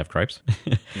not allowed to have gripes?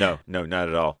 No, not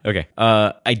at all. Okay.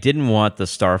 I didn't want the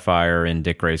Starfire and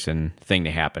Dick Grayson thing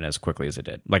to happen as quickly as it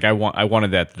did. Like, I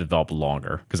wanted that to develop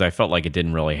longer because I felt like it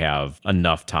didn't really have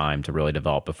enough time to really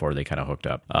develop before they kind of hooked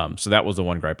up. So that was the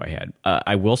one gripe I had.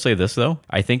 I will say this, though.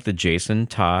 I think the Jason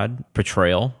Todd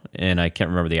portrayal, and I can't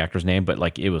remember the actor's name, but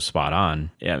like it was spot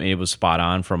on. I mean, it was spot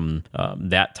on from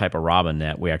that type of Robin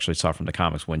that we actually saw from the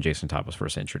comics when Jason Todd was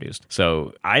first introduced.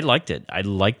 So I liked it. I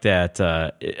liked that.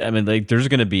 I mean, like there's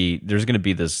gonna be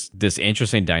this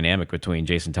interesting dynamic between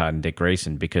Jason Todd and Dick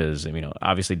Grayson because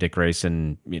obviously Dick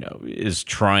Grayson is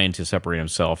trying to separate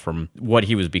himself from what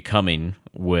he was becoming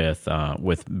with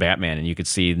Batman, and you could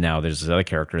see now there's this other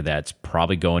character that's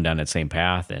probably going down that same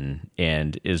path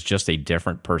and is just a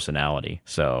different personality.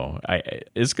 So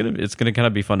it's gonna kind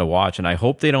of be fun to watch, and I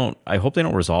hope they don't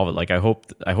resolve it. Like I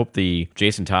hope the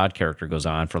Jason Todd character goes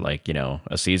on for like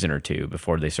a season or two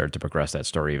before they start to progress that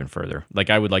story even further. Like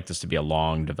I would like this to be a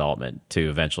long development to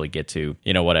eventually get to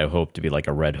what I hope to be like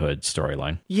a Red Hood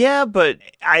storyline. Yeah, but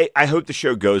I hope the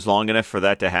show goes long enough for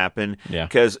that to happen. Yeah,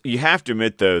 because you have to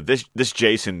admit though this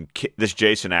Jason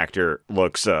actor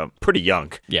looks pretty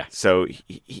young. Yeah, so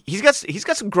he's got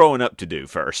some growing up to do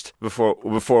first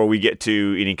before we get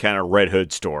to any kind of Red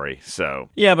Hood story. So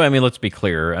yeah, but I mean, let's be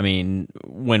clear. I mean,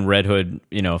 when Red Hood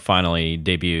finally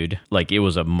debuted, like it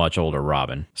was a much older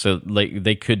Robin. So like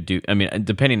they could do. I mean,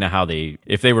 depending on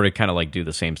if they were to kind of like do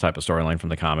the same type of storyline from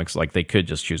the comics, like they could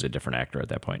just choose a different actor at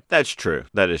that point. That's true.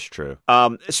 That is true.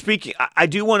 Speaking, I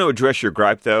do want to address your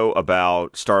gripe though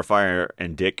about Starfire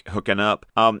and Dick hooking up.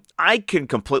 I can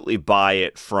completely buy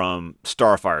it from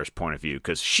Starfire's point of view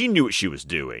because she knew what she was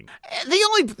doing.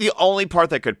 The only part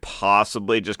that could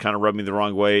possibly just kind of rub me the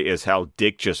wrong way is how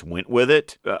Dick just went with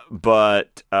it.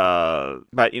 But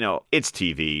it's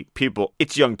TV.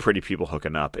 It's young pretty people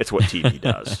hooking up. It's what TV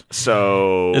does.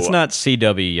 So it's not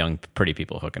CW young pretty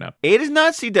people hooking up. It is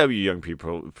not CW young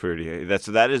people pretty.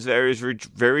 That is very,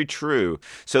 very true.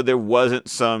 So there wasn't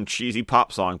some cheesy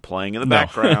pop song playing in the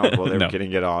background while they were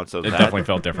getting it on. So it definitely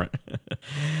felt different.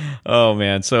 Oh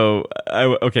man. So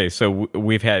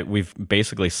we've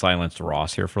basically silenced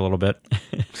Ross here for a little bit.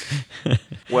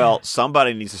 Well,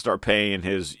 somebody needs to start paying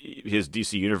his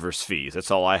DC Universe fees.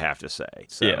 That's all I have to say.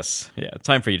 So. Yes. Yeah.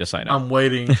 Time for you to sign up. I'm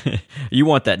waiting. You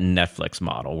want that Netflix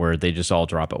model where they just all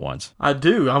drop at once. I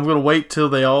do. I'm going to wait till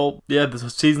the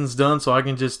season's done so I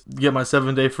can just get my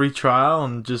 7-day free trial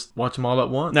and just watch them all at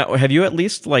once. Now, have you at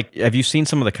least have you seen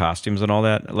some of the costumes and all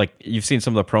that? Like you've seen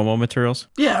some of the promo materials?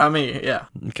 Yeah. I mean, yeah.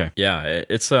 Okay. Yeah.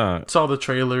 It's all the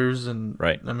trailers and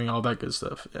right. I mean, all that good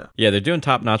stuff. Yeah. Yeah. They're doing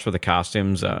top notch for the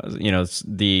costumes. It's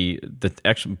the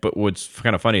actual, but what's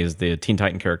kind of funny is the Teen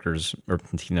Titan characters or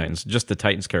Teen Titans, just the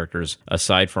Titans characters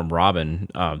aside from Robin,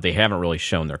 they haven't really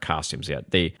shown their costumes yet.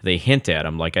 They hint at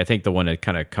them. Like I think the one that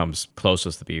kind of comes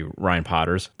closest to be Ryan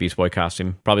Potter's Beast Boy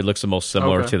costume probably looks the most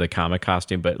similar to the comic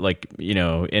costume, but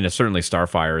and certainly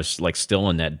Starfire is like still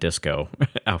in that disco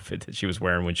outfit that she was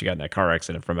wearing when she got in that car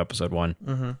accident from episode 1.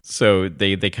 Mm-hmm. So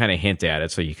they kind of hint at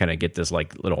it, so you kind of get this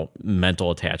like little mental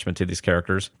attachment to these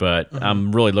characters. But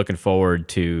I'm really looking forward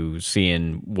to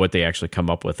seeing what they actually come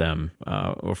up with them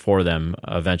or for them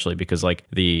eventually, because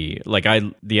the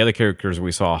other characters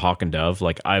we saw, Hawk and Dove,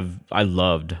 like I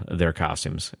loved their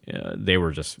costumes. They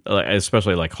were just,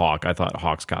 especially like Hawk. I thought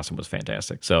Hawk's costume was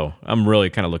fantastic. So I'm really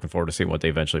kind of looking forward to seeing what they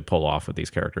eventually pull off with these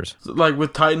characters. So, like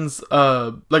with Titans,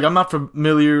 like I'm not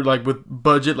familiar like with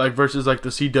budget like versus like the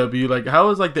CW. Like how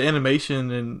is like the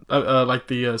animation and like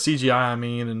the CGI I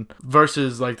mean and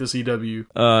versus like the CW?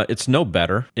 It's no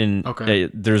better.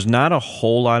 There's not a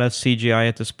whole lot of CGI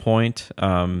at this climax point,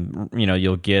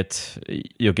 you'll get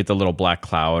the little black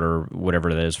cloud or whatever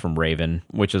it is from Raven,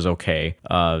 which is okay.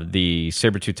 The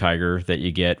saber-tooth tiger that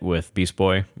you get with Beast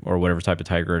Boy or whatever type of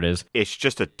tiger it is. It's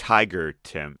just a tiger,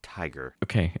 Tim. Tiger.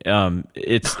 Okay.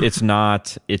 It's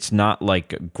not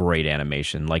like great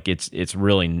animation. Like it's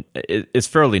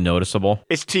fairly noticeable.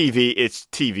 It's TV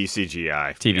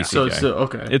CGI. TV So CGI. it's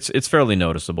okay. It's fairly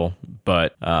noticeable,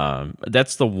 but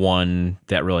that's the one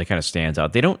that really kind of stands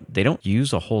out. They don't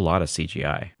use a whole lot of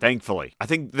CGI. Thankfully, I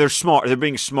think they're smart. They're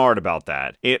being smart about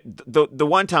that. The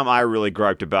one time I really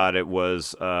griped about it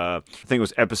was I think it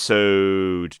was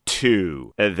episode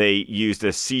 2. They used a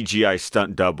CGI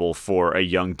stunt double for a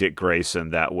young Dick Grayson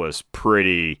that was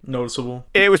pretty Noticeable.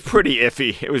 It was pretty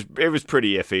iffy. It was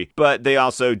pretty iffy. But they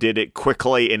also did it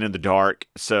quickly and in the dark.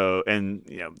 So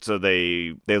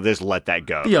they just let that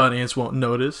go. The audience won't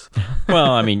notice.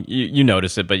 Well, I mean, you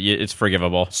notice it, but it's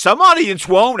forgivable. Some audience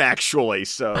won't actually.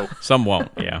 So some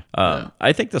won't. Yeah.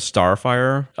 I think the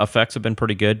Starfire effects have been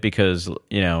pretty good because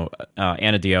Anna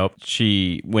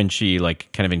Diop, when she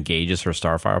like kind of engages her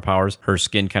Starfire powers, her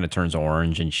skin kind of turns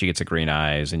orange and she gets the green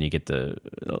eyes and you get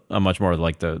a much more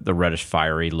like the reddish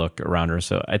fiery look around her.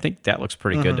 So I think that looks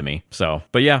pretty good to me. So,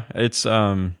 but yeah, it's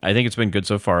I think it's been good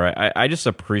so far. I just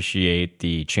appreciate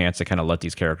the chance to kind of let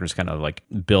these characters kind of like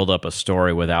build up a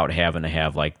story without having to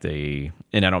have like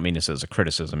and I don't mean this as a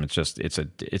criticism. It's just it's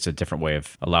a different way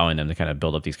of allowing them to kind of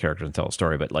build up these characters and tell a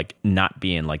story, but like not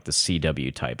being like the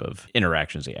CW type of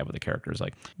interactions they have with the characters.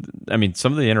 Like, I mean,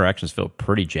 some of the interactions feel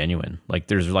pretty genuine. Like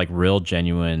there's like real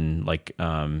genuine like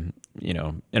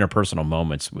interpersonal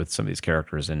moments with some of these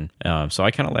characters, and so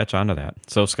I kind of latch onto that.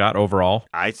 So Scott, overall,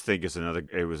 I think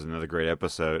it was another great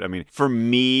episode. I mean, for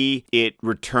me, it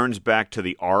returns back to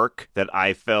the arc that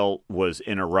I felt was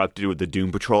interrupted with the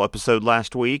Doom Patrol episode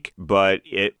last week, but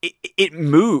it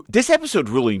moved. This episode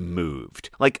really moved.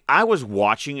 Like I was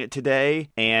watching it today,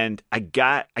 and I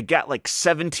got like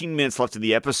 17 minutes left of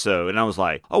the episode, and I was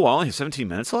like, oh, I only have 17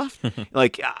 minutes left.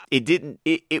 Like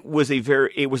it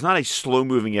was not a slow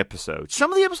moving episode.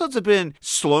 Some of the episodes have been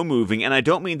slow moving, and I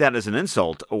don't mean that as an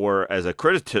insult or as a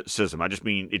criticism. I just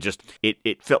mean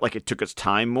it felt like it took its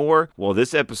time more. Well,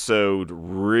 this episode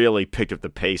really picked up the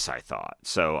pace, I thought.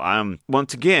 So I'm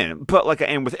once again, but like I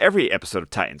am with every episode of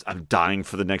Titans, I'm dying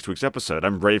for the next week's episode.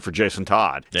 I'm ready for Jason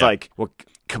Todd. It's like, well,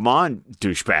 come on,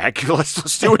 douchebag.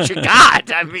 Let's do what you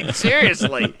got. I mean,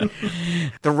 seriously.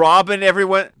 The Robin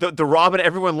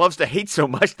everyone loves to hate so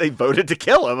much they voted to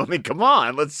kill him. I mean, come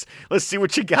on. Let's see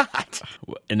what you got.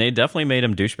 And they definitely made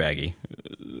him douchebaggy.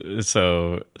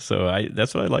 So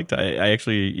that's what I liked. I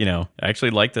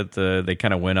actually liked that they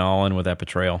kind of went all in with that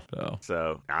portrayal.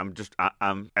 So I'm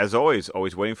as always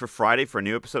waiting for Friday for a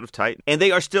new episode of Titan. And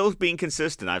they are still being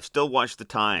consistent. I've still watched the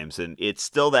times, and it's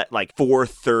still that like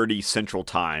 4:30 Central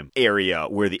Time area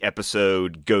where the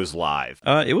episode goes live.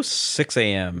 It was 6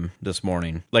 a.m. this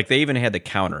morning. Like they even had the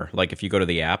counter. Like if you go to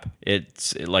the app,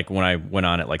 it's like when I went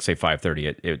on at like say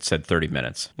 5:30, it said 30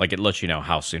 minutes. Like it lets you know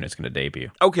how soon it's going to debut.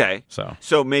 Okay.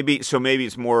 So maybe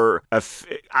it's more.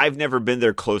 I've never been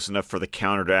there close enough for the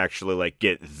counter to actually like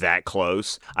get that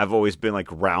close. I've always been like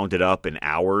rounded up in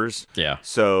hours. Yeah.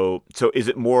 So is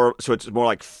it more? So it's more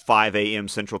like 5 a.m.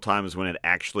 Central Time is when it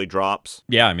actually drops.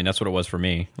 Yeah, I mean that's what it was for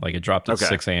me. Like it dropped at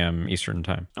 6 a.m. Eastern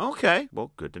Time. Okay,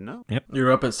 well, good to know. Yep.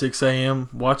 You're up at 6 a.m.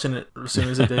 watching it as soon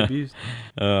as it debuts.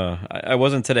 I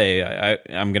wasn't today.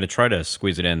 I'm going to try to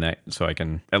squeeze it in so I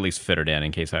can at least fit it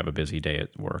in case I have a busy day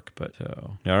at work. But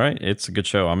all right, it's a good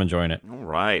show. I'm enjoying it. All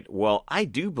right. Well, I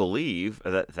do believe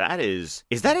that is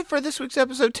that it for this week's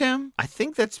episode, Tim? I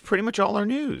think that's pretty much all our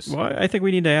news. Well, I think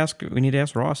we need to ask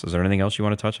Ross. Is there anything else you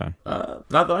want to touch on?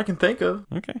 Not that I can think of.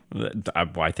 Okay.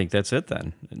 I think that's it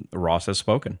then. Ross has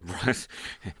spoken.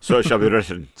 So it shall be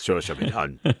written, so it shall be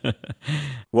done.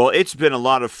 Well, it's been a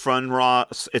lot of fun,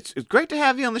 Ross. It's great to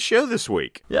have you on the show this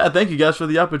week. Yeah, thank you guys for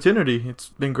the opportunity. It's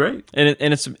been great. And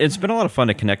it's been a lot of fun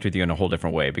to connect with you in a whole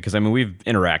different way because I mean we've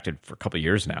interacted for a couple of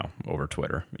years now over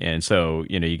Twitter, and so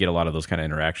you get a lot of those kind of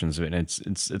interactions, and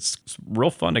it's real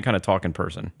fun to kind of talk in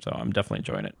person. So I'm definitely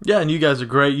enjoying it. Yeah, and you guys are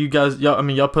great.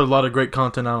 Y'all put a lot of great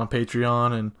content out on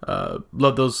Patreon, and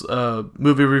love those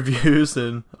movie reviews,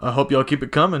 and I hope y'all keep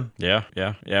it coming. Yeah.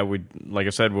 We, like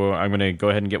I said, I'm going to go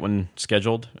ahead and get one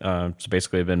scheduled. It's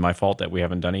basically been my fault that we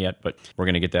haven't done it yet, but we're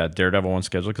going to get that Daredevil one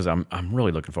scheduled because I'm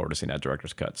really looking forward to seeing that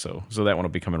director's cut. So that one will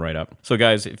be coming right up. So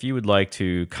guys, if you would like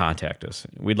to contact us,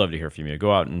 we'd love to hear from you.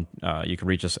 Go out and you can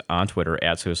reach us on Twitter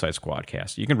at Suicide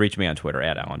Squadcast. You can reach me on Twitter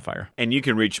at AlanFire. And you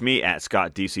can reach me at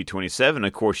ScottDC27.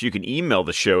 Of course, you can email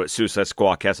the show at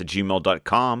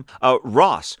suicidesquadcast@gmail.com.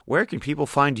 Ross, where can people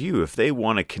find you if they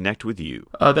want to connect with you?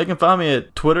 They can find me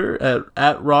at Twitter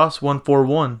at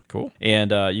Ross141. Cool.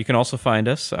 And you can also find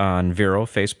us on Vero,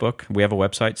 Facebook. We have a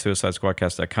website,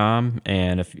 suicidesquadcast.com.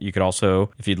 And if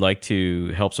you'd like to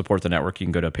help support the network, you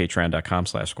can go to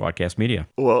patreon.com/squadcastmedia.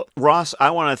 Well, Ross,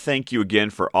 I want to thank you again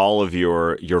for all of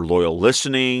your loyal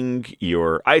listening,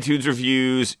 your iTunes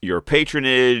reviews, your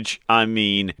patronage. I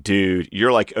mean, dude,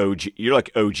 you're like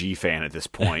OG fan at this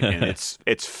point, and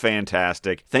it's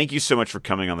fantastic. Thank you so much for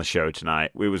coming on the show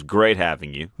tonight. It was great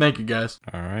having you. Thank you, guys.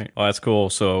 All right. Well, that's cool.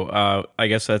 So I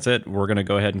guess that's it. We're going to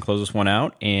go ahead and close this one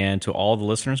out. And to all the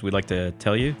listeners, we'd like to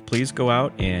tell you, please go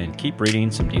out and keep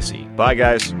reading some DC. Bye,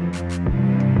 guys.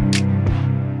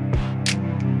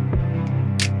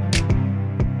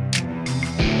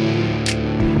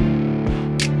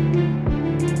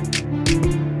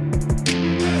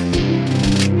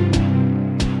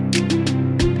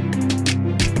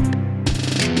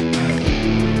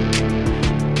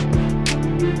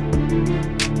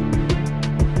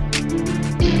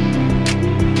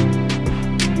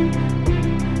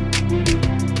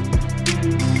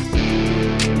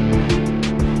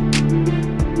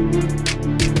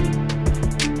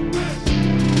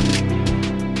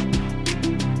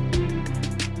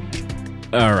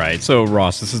 All right, so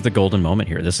Ross, this is the golden moment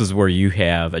here. This is where you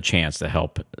have a chance to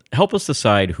help us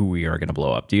decide who we are going to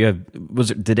blow up.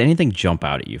 Did anything jump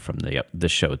out at you from the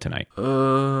show tonight?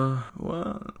 Well,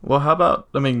 how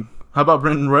about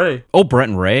Brenton Ray? Oh,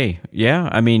 Brenton Ray. Yeah,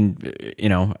 I mean,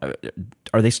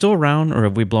 are they still around, or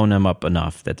have we blown them up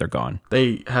enough that they're gone?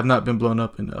 They have not been blown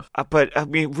up enough. But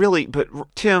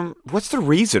Tim, what's the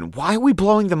reason? Why are we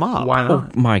blowing them up? Why not? Oh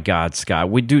my God,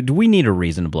 Scott, do we need a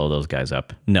reason to blow those guys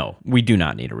up? No, we do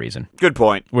not need a reason. Good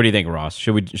point. What do you think, Ross?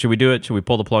 Should we do it? Should we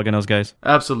pull the plug on those guys?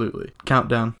 Absolutely.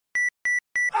 Countdown.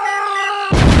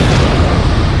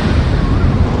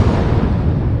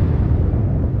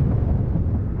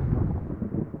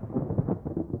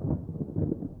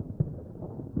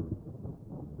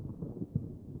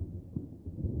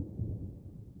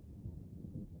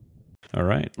 All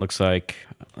right. Looks like,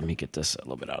 let me get this a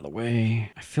little bit out of the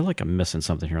way. I feel like I'm missing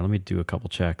something here. Let me do a couple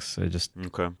checks.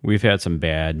 Okay. We've had some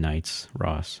bad nights,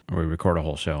 Ross, where we record a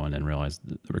whole show and then realize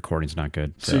the recording's not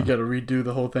good. So you got to redo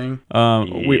the whole thing?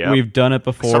 We've done it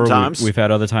before. Sometimes. We've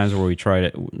had other times where we try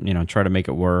to make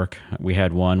it work. We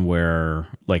had one where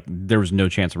there was no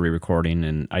chance of re-recording,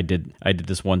 and I did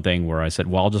this one thing where I said,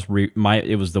 well, I'll just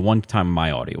it was the one time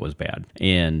my audio was bad.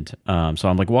 And so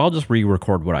I'm like, well, I'll just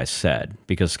re-record what I said,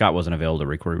 because Scott wasn't available to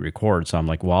record. So I'm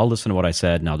like, well, I'll listen to what I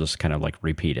said and I'll just kind of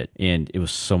repeat it. And it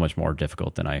was so much more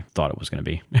difficult than I thought it was going to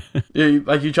be.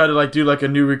 Yeah, you try to do a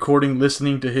new recording,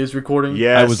 listening to his recording.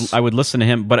 Yes. I would listen to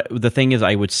him, but the thing is,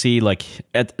 I would see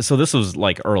so this was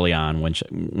early on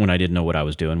when I didn't know what I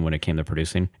was doing when it came to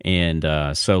producing, and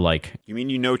You mean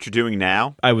you know what you're doing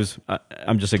now? I'm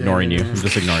just ignoring you. I'm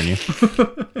just ignoring you.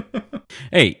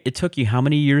 Hey, it took you how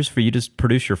many years for you to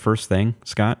produce your first thing,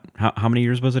 Scott? How many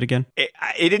years was it again? It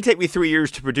didn't take me 3 years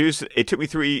to produce it. It took me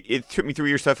 3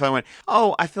 years to finally went,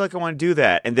 oh, I feel like I want to do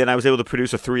that. And then I was able to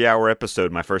produce a 3-hour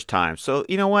episode my first time. So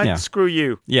you know what? Yeah. Screw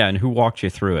you. Yeah, and who walked you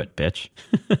through it, bitch?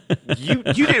 You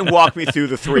didn't walk me through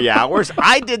the 3 hours.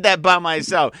 I did that by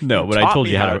myself. No, but I taught told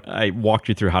me you I walked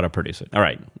you through how to produce it. All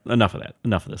right, enough of that.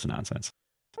 Enough of this nonsense.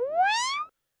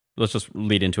 Let's just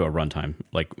lead into a runtime.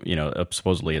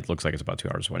 Supposedly it looks like it's about 2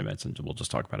 hours, 20 minutes, and we'll just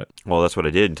talk about it. Well, that's what I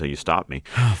did until you stopped me.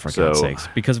 Oh, for God's sakes.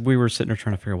 Because we were sitting there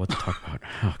trying to figure out what to talk about.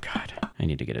 Oh, God. I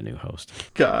need to get a new host.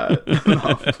 God.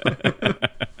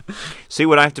 See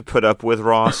what I have to put up with,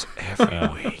 Ross,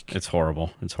 every week. It's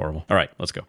horrible. It's horrible. All right, let's go.